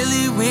 I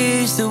really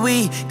wish that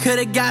we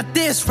could've got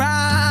this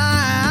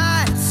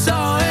right. So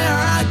here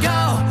I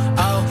go.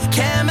 Oh,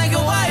 can't make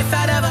a wife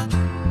out of her.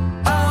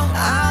 Oh,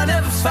 I'll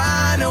never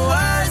find the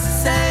words to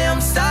say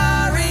I'm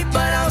sorry,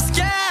 but I'm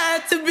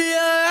scared to be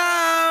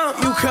alone.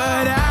 You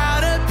cut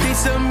out a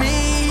piece of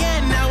me,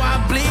 and now I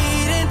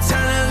bleed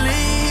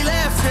internally.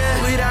 Left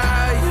here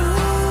without you,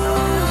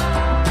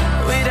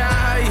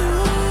 without you.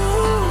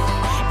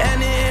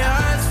 And it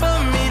hurts for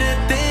me to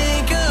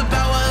think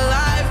about what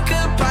life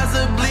could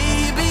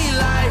possibly be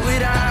like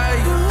without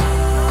you,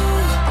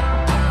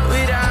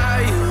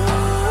 without you.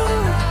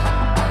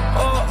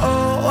 Oh,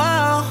 oh,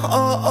 wow,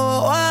 oh,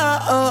 oh, wow,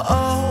 oh,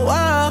 oh,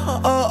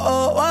 wow, oh,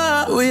 oh,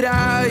 wow.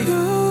 Without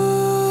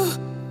you,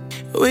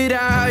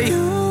 without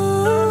you.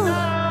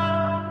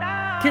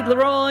 Kid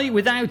Leroy,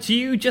 Without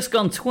You, just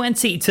gone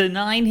 20 to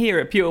 9 here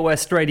at Pure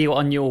West Radio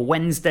on your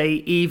Wednesday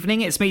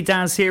evening. It's me,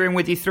 Daz, here and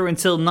with you through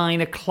until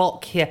 9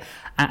 o'clock here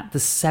at the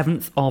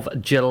 7th of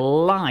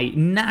July.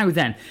 Now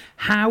then,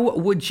 how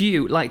would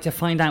you like to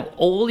find out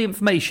all the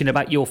information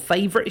about your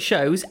favourite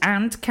shows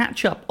and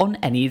catch up on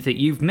any that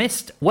you've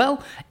missed?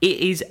 Well, it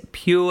is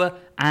pure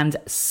and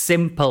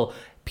simple.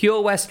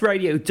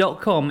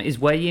 purewestradio.com is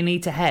where you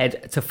need to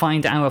head to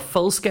find our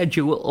full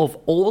schedule of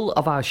all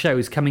of our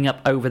shows coming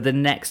up over the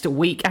next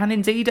week and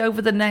indeed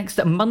over the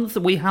next month.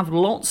 We have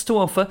lots to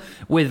offer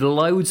with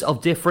loads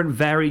of different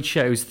varied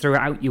shows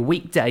throughout your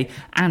weekday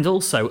and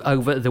also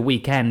over the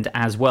weekend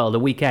as well. The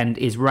weekend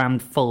is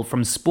rammed full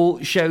from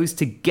sports shows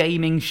to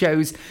gaming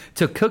shows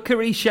to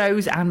cookery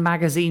shows and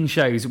magazine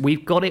shows.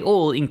 We've got it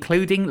all,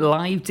 including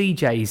live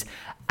DJs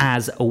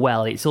as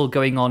well. It's all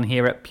going on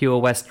here at Pure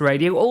West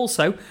Radio.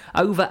 Also,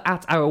 over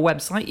at our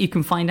website, you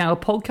can find our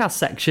podcast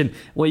section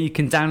where you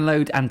can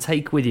download and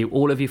take with you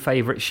all of your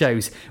favourite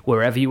shows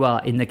wherever you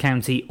are in the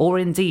county or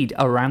indeed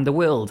around the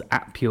world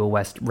at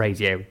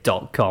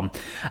purewestradio.com.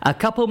 A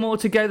couple more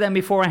to go then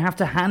before I have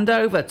to hand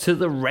over to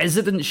the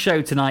resident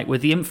show tonight with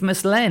the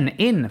infamous Len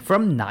in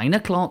from 9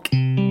 o'clock.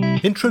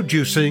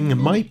 Introducing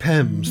My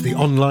Pems, the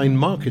online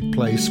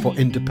marketplace for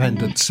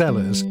independent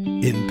sellers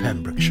in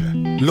Pembrokeshire.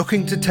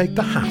 Looking to take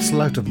the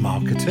hassle out of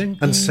marketing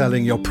and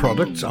selling your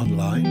products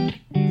online?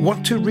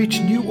 Want to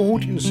reach new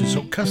audiences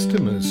or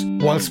customers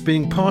whilst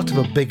being part of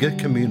a bigger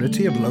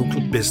community of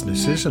local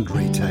businesses and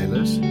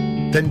retailers?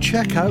 Then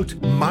check out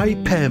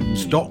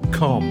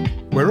mypems.com.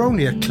 We're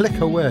only a click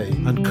away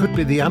and could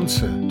be the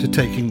answer to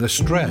taking the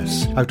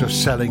stress out of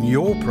selling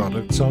your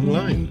products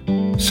online.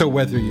 So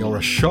whether you're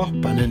a shop,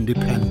 an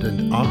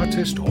independent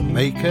artist or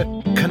maker,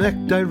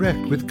 connect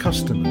direct with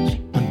customers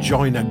and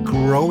join a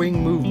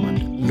growing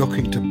movement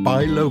looking to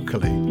buy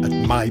locally at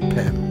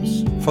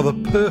MyPems. For the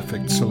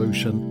perfect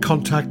solution,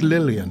 contact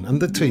Lillian and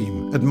the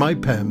team at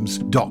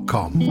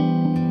mypems.com.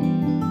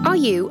 Are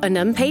you an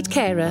unpaid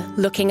carer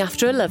looking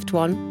after a loved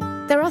one?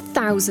 There are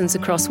thousands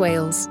across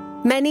Wales,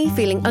 many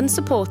feeling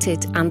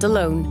unsupported and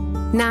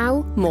alone,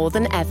 now more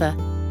than ever.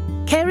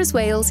 Carers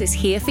Wales is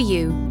here for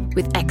you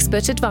with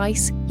expert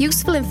advice,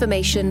 useful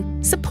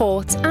information,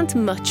 support and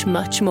much,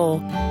 much more.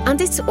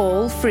 And it's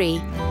all free.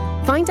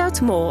 Find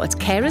out more at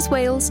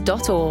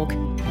carerswales.org.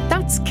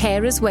 That's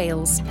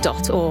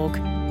carerswales.org.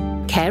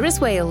 Carers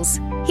Wales,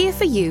 here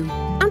for you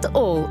and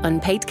all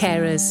unpaid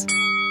carers.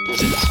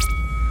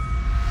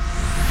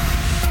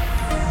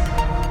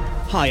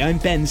 Hi, I'm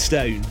Ben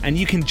Stone, and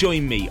you can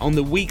join me on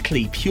the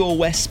weekly Pure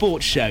West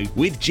Sports Show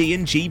with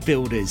G&G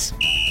Builders.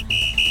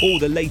 All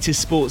the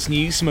latest sports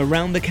news from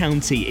around the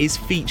county is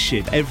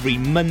featured every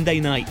Monday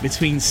night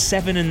between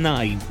 7 and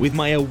 9 with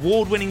my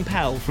award-winning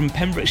pal from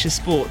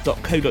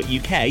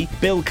PembrokeshireSport.co.uk,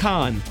 Bill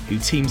Kahn, who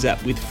teams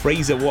up with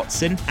Fraser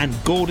Watson and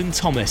Gordon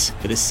Thomas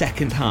for the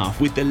second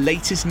half with the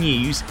latest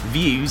news,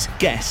 views,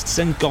 guests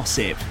and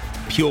gossip.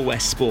 Pure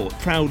West Sport,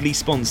 proudly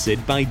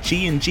sponsored by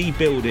G&G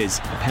Builders,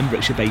 a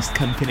Pembrokeshire-based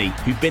company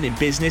who've been in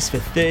business for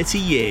 30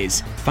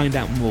 years. Find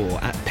out more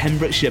at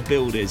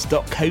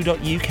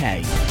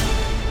pembrokeshirebuilders.co.uk.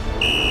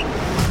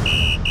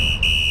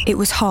 It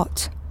was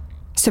hot,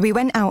 so we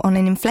went out on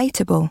an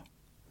inflatable.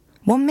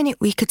 One minute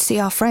we could see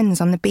our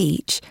friends on the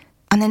beach,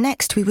 and the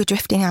next we were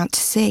drifting out to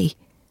sea.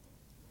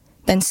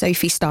 Then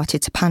Sophie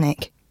started to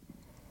panic.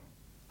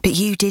 But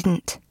you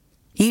didn't.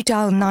 You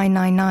dialed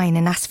 999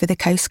 and asked for the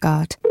Coast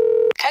Guard.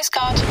 Coast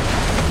Guard.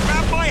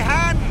 Grab my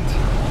hand!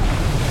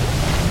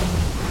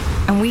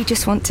 And we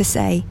just want to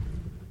say,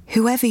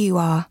 whoever you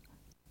are,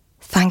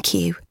 thank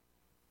you.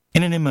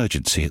 In an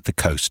emergency at the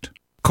coast,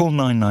 call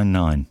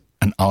 999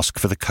 and ask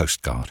for the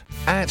Coast Guard.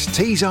 At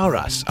Tees R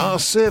Us, our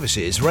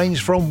services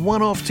range from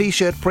one-off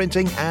T-shirt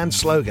printing and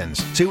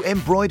slogans to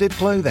embroidered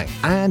clothing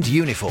and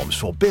uniforms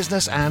for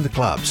business and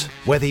clubs.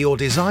 Whether your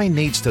design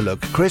needs to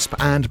look crisp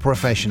and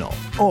professional,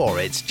 or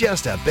it's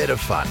just a bit of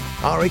fun,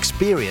 our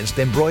experienced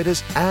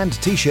embroiders and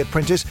T-shirt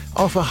printers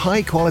offer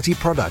high-quality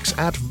products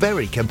at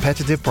very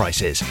competitive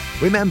prices.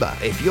 Remember,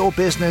 if your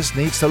business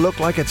needs to look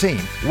like a team,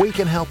 we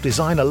can help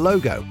design a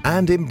logo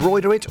and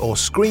embroider it or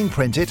screen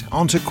print it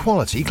onto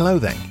quality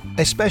clothing,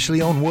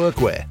 especially on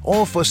workwear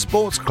or for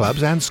sports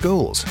clubs and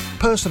schools.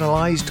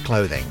 Personalised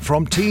clothing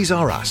from Tees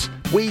R Us.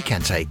 We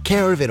can take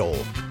care of it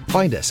all.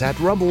 Find us at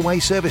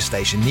Rumbleway Service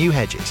Station, New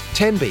Hedges,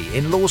 10B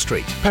in Law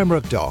Street,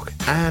 Pembroke Dock,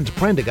 and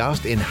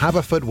Prendergast in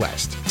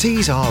Haverfordwest.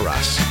 Tees R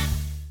Us.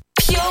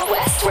 Pure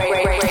West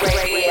Radio.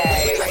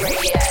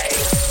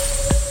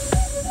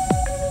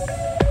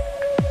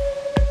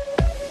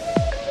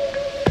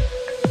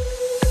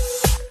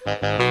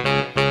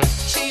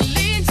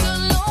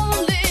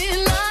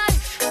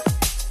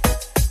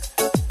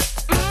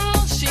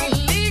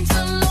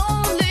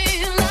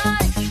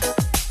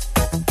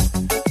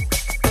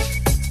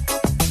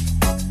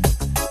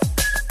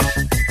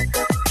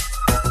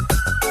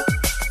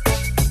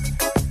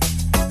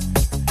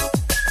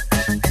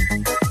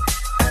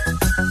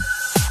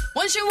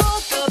 Once you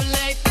woke up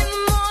late in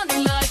the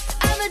morning light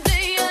and the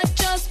day had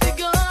just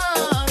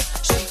begun,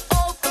 she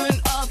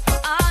opened up her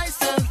eyes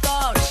and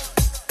thought,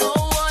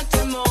 oh, what a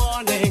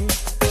morning.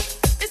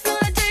 It's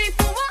not a day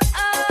for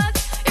work,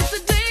 it's a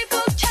day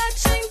for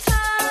catching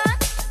time.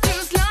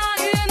 Just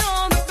lying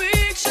on the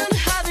beach and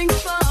having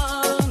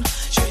fun.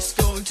 She's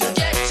going to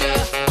get you.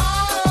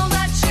 All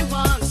that she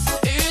wants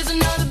is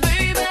another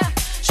baby.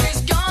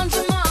 She's gone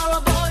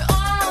tomorrow, boy.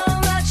 All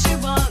that she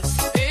wants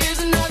is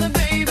another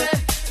baby.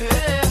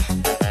 Yeah.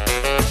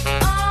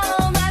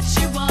 All that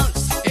she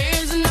wants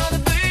is another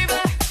baby.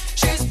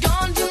 She's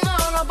gone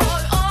tomorrow,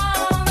 boy.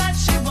 All that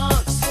she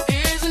wants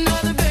is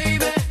another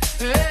baby.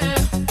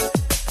 Yeah.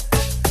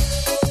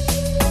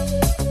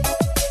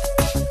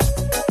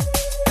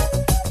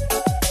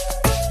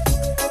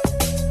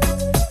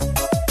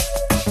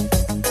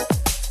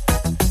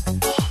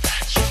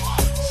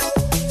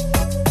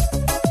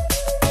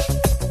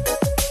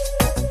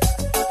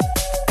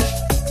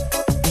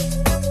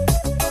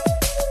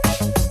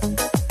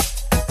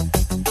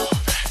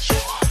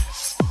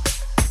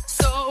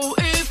 So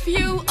if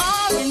you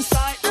are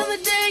inside and the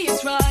day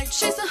is right,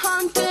 she's a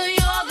hunter,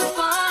 you're the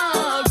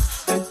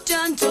fox. A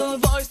gentle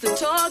voice that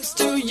talks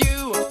to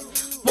you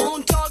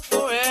won't talk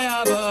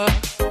forever.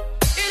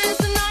 It is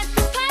a night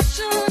for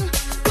passion,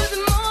 but the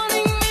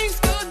morning means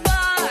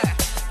goodbye.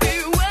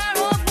 Beware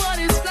of what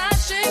is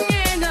flashing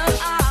in her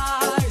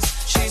eyes.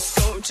 She's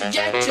going to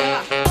get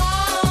ya.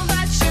 All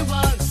that she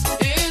wants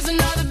is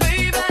another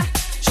baby.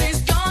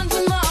 She's gone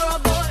tomorrow,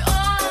 boy.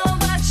 All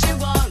that she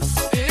wants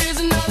is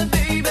another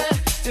baby.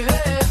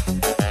 Yeah.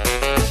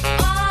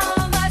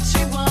 All that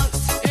she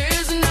wants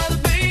is another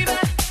baby.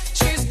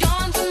 She's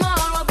gone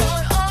tomorrow,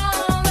 boy.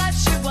 All that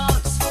she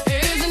wants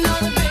is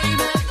another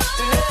baby.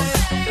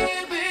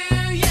 Yeah.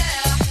 Baby,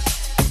 yeah.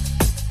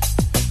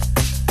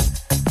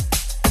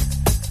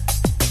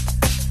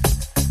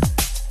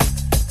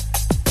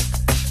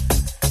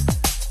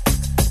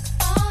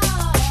 All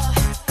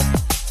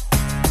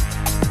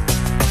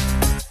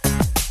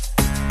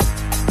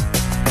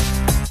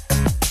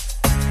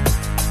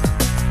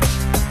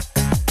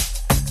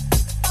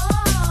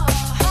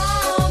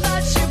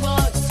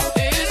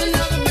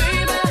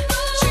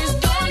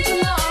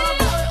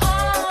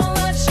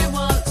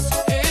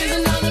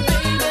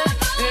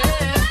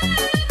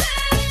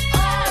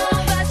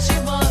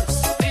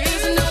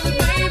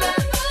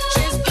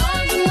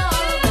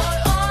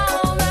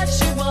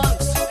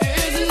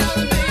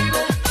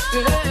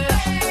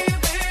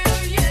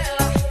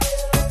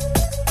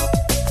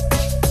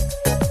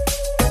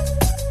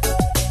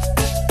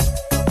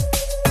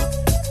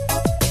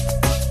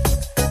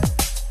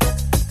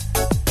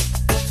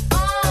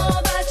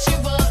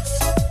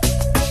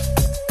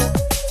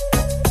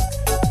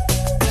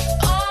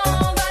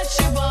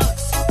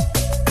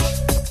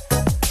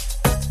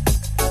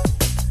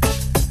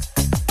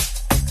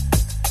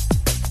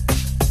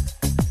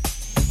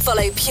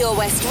Pure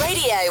West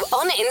Radio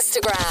on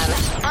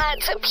Instagram at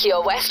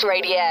Pure West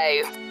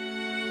Radio.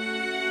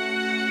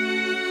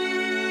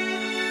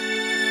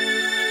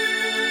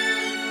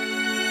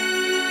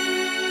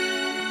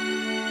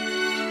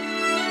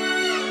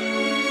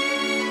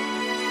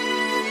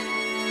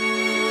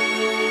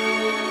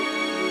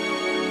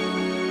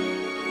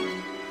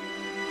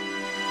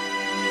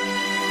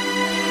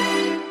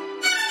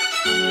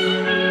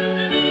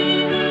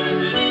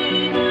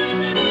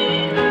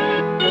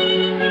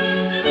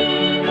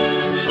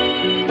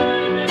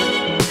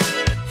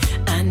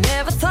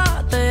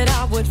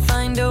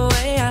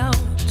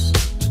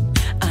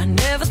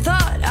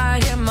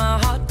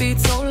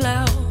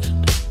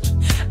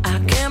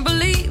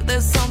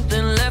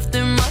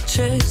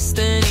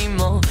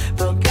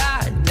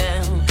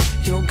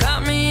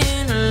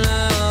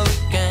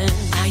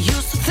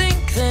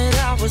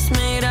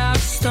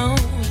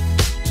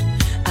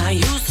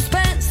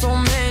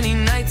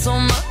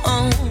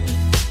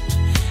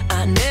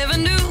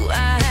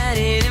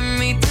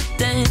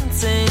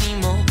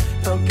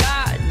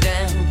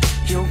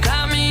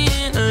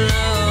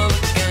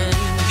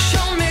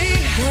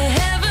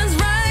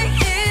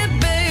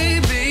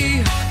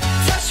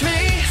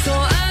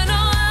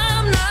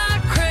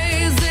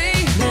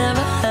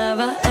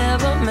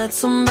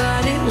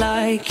 Somebody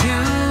like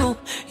you.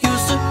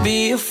 Used to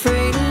be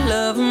afraid of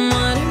love and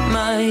what it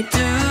might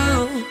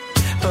do,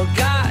 but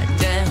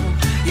goddamn,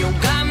 you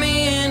got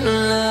me in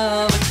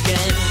love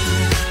again.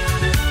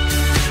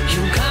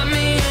 You got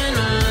me in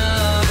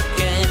love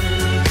again.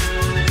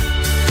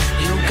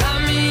 You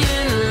got me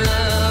in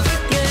love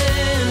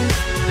again.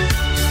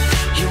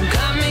 You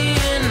got me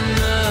in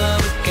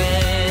love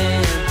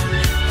again,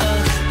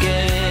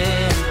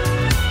 again.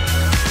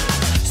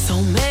 So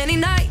many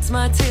nights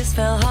my tears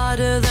fell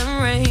harder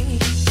than rain.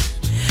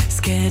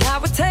 Scared I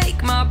would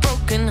take my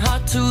broken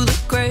heart to the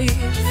grave.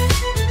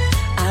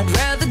 I'd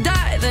rather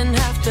die than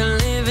have to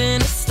live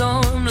in a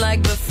storm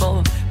like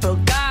before.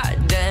 But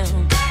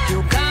goddamn,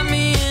 you got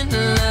me in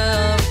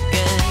love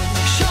again.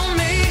 Show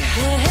me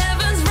the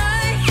heavens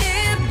right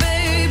here,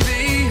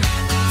 baby.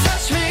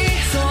 Touch me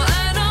so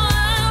I know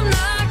I'm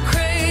not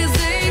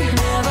crazy.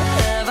 Never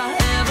have I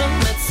ever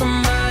met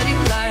somebody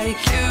like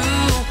you.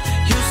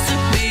 Used to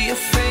be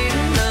afraid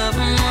of love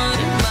and what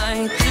it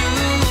might do,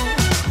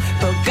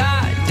 but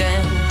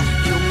goddamn,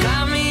 you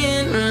got me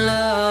in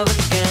love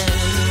again.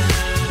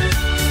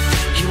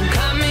 You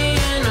got me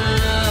in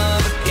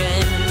love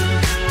again.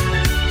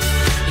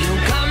 You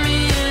got me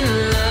in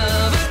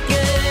love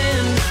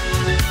again.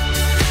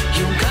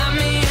 You got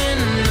me in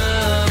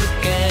love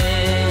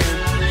again,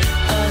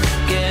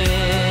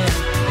 again.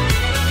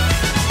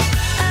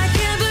 I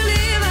can't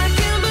believe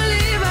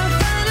I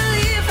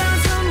finally found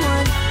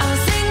someone. I'll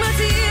sink my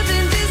teeth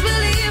in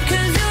disbelief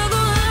 'cause you're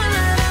the one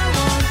that I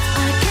want.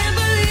 I can't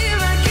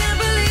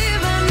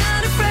believe I'm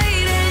not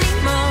afraid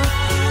anymore.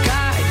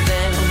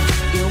 Goddamn,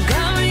 you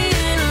got me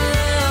in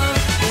love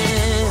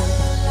again.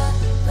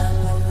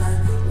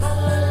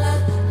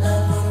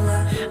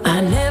 I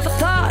never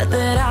thought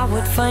that I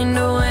would find a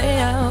way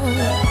out.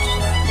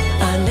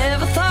 I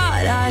never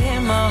thought I'd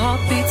hear my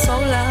heartbeat so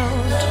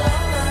loud.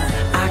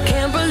 I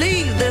can't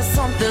believe there's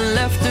something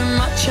left in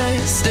my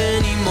chest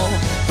anymore.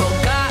 But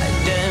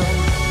goddamn,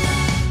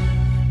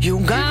 you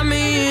got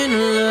me in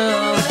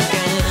love again.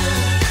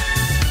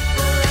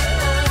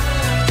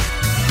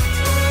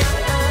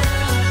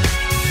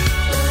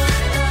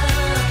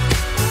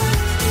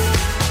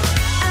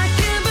 I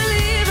can't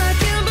believe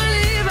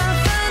I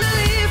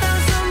finally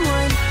found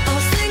someone.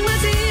 I'll sink my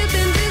teeth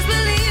in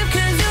disbelief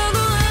 'cause you're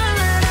the one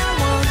that I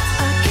want.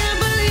 I can't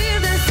believe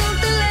there's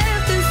something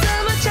left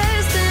inside my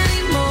chest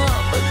anymore.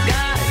 But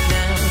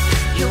goddamn,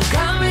 you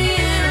got me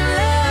in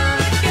love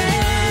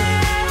again.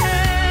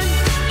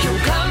 You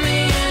got me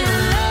in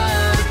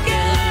love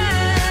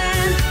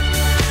again.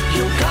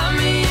 You got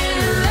me in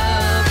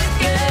love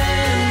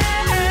again.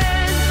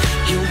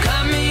 You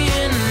got me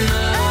in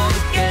love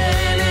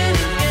again and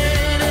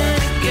again and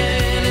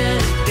again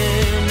and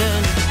again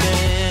and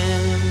again.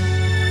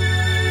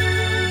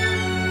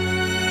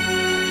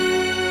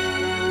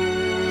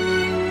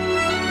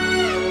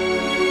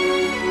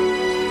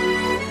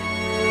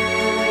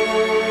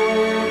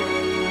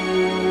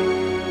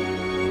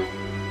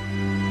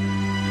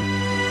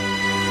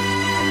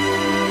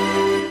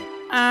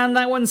 And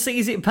that one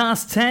sees it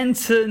past 10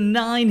 to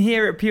 9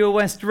 here at Pure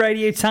West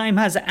Radio. Time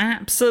has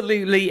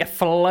absolutely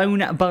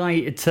flown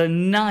by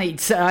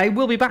tonight. I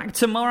will be back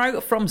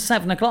tomorrow from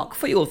 7 o'clock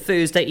for your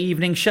Thursday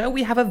evening show.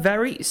 We have a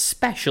very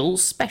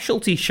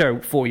specialty show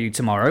for you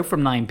tomorrow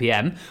from 9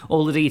 p.m.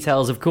 All the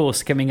details, of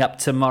course, coming up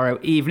tomorrow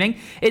evening.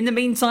 In the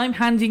meantime,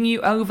 handing you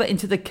over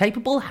into the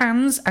capable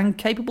hands and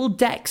capable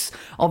decks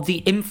of the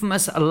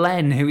infamous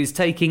Len, who is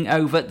taking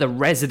over the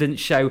resident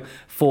show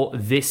for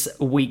this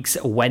week's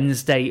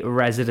Wednesday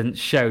residence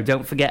show.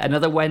 Don't forget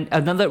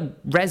another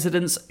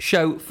residence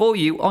show for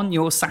you on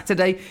your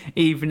Saturday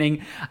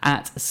evening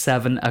at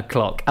 7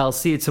 o'clock. I'll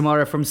see you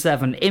tomorrow from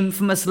 7.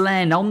 Infamous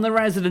Len on the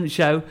residence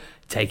show.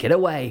 Take it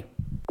away.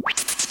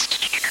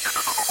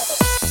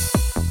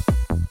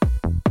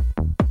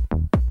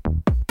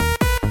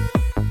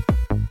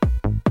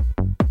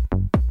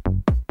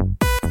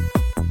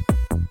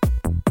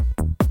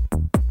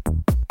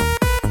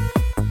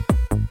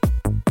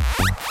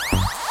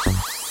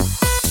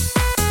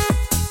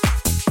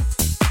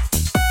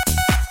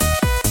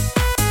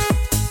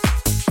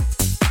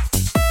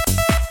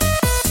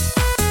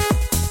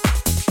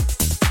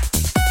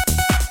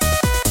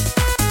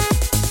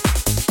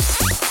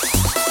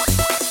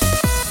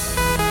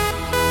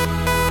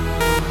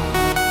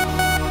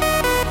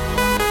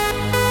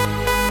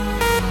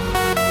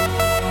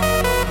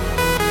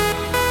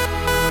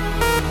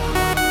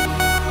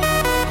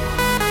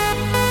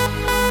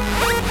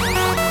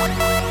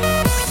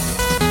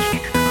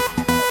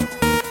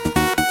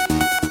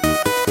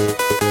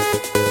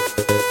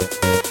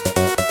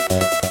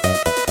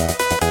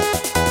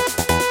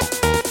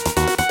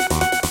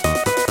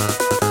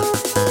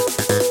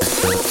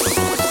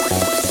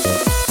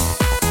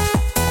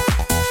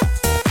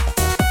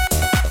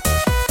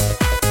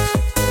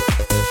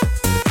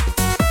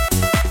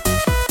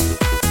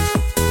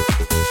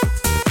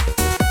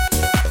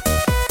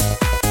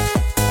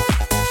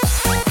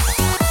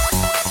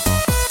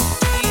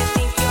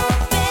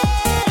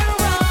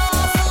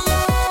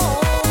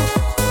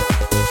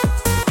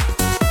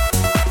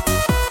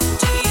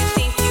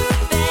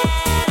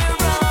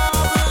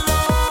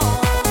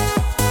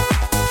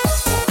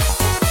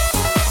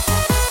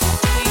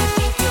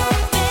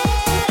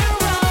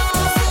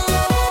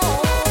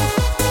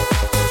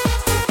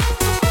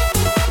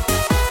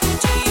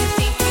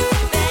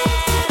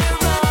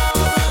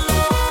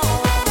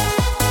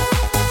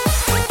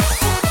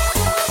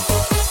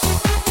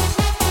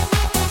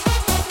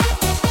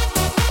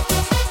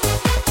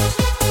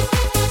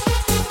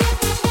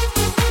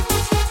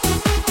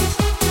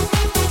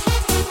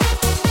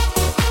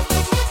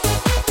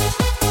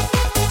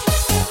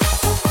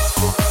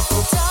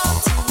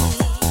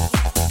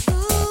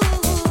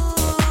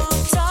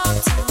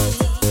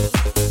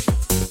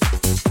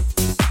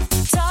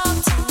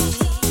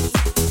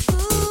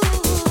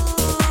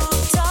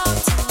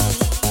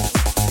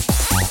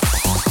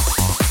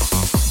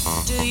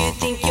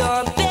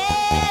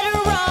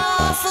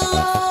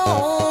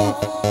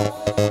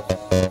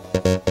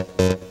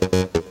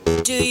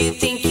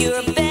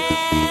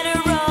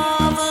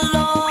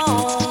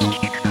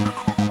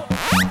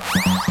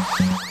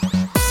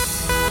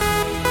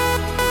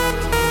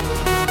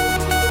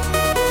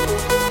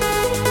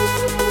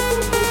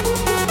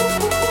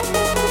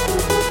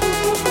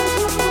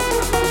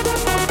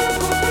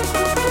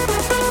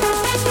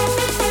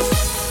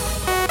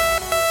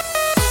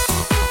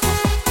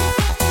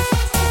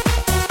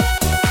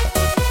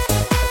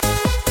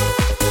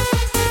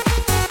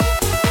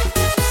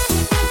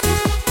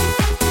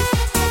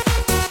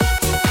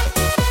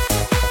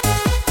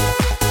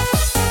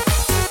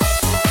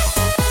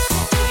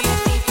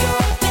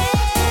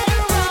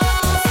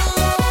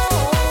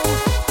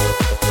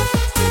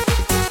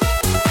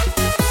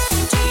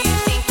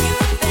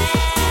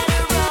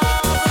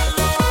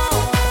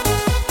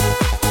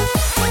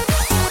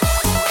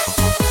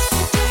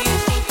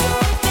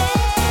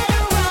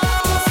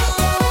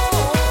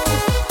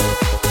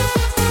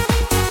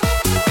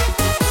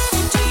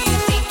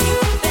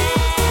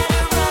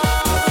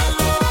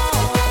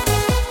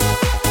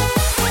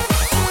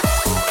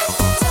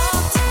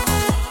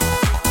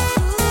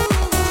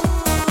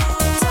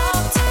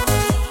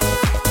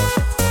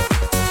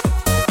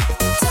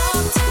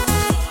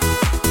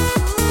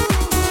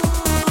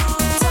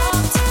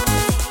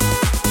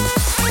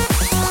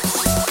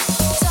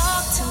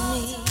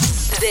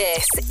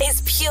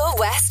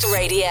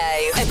 Radio.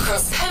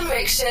 Across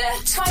Pembrokeshire,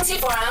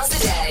 24 hours a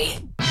day.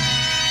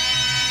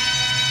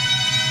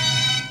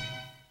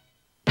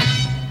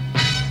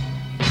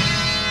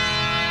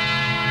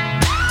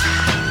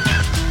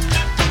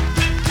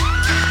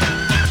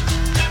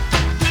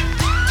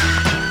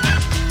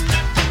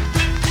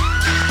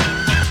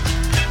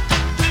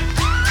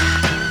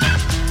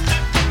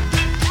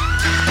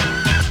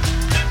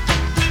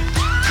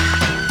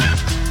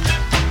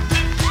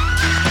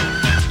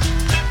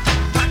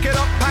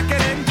 Pack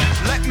it in,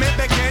 let me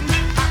begin.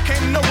 I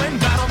came to win,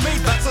 battle me,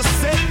 that's a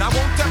sin. I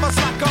won't ever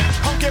stop.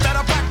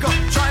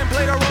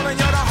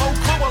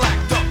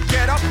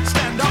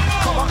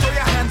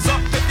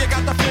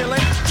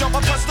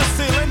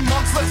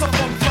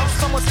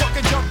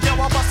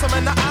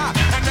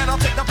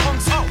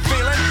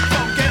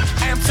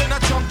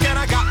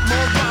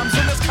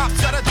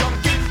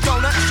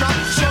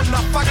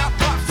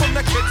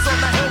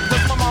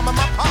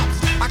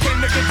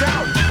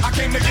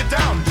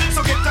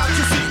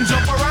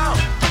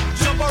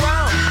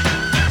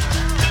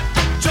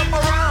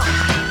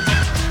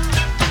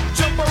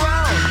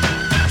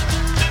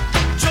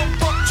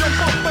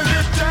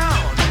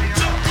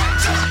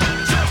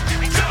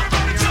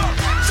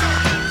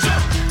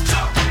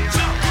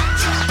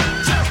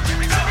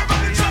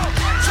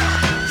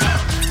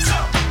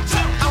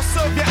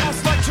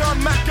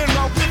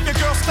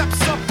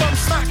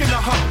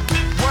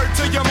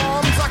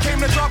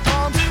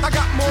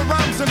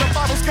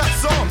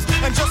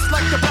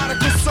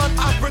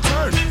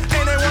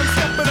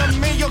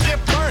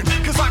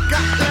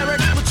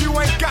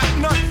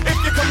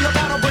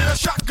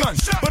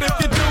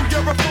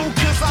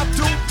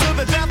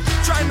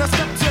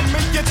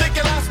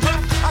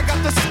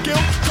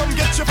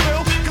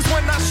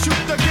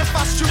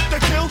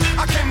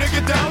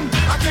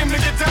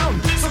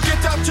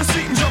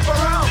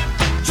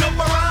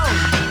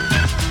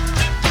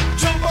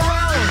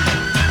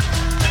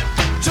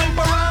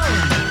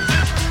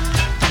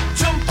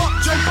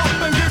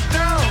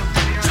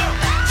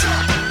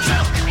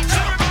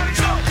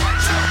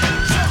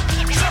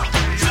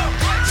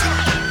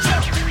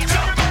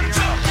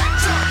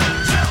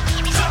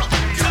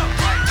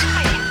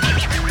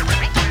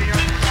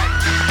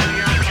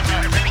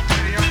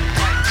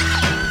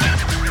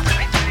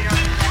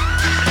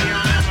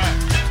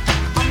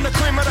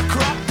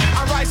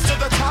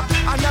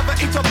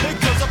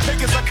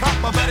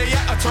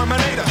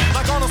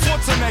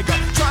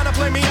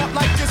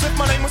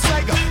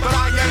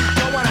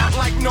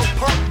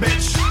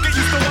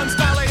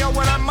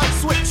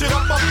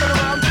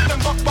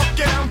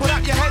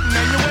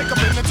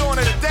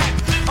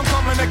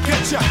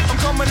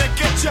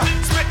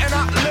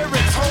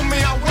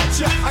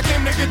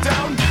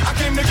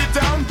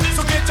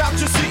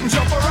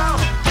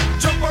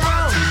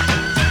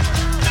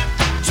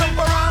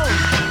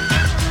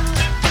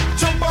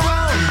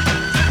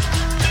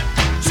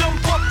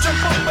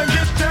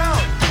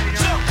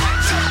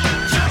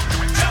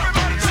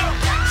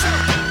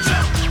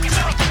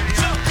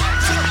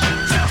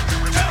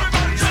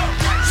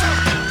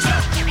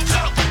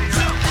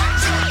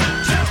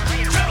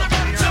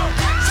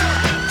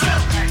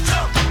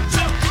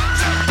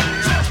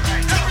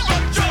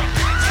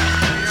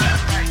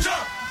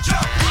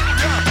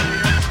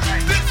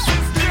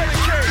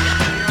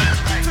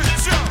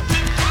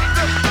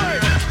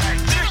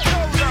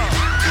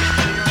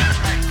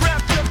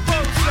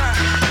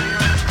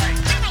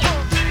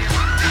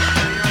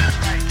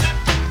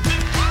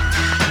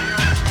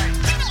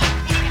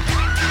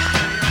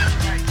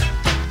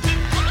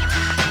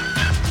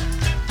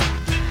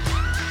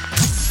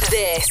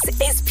 This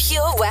is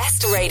Pure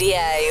West Radio.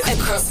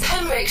 Across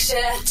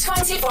Pembrokeshire,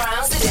 24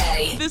 hours a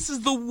day. This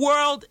is the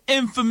world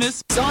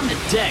infamous. On the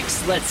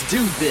decks, let's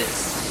do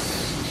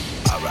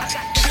this. All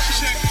right.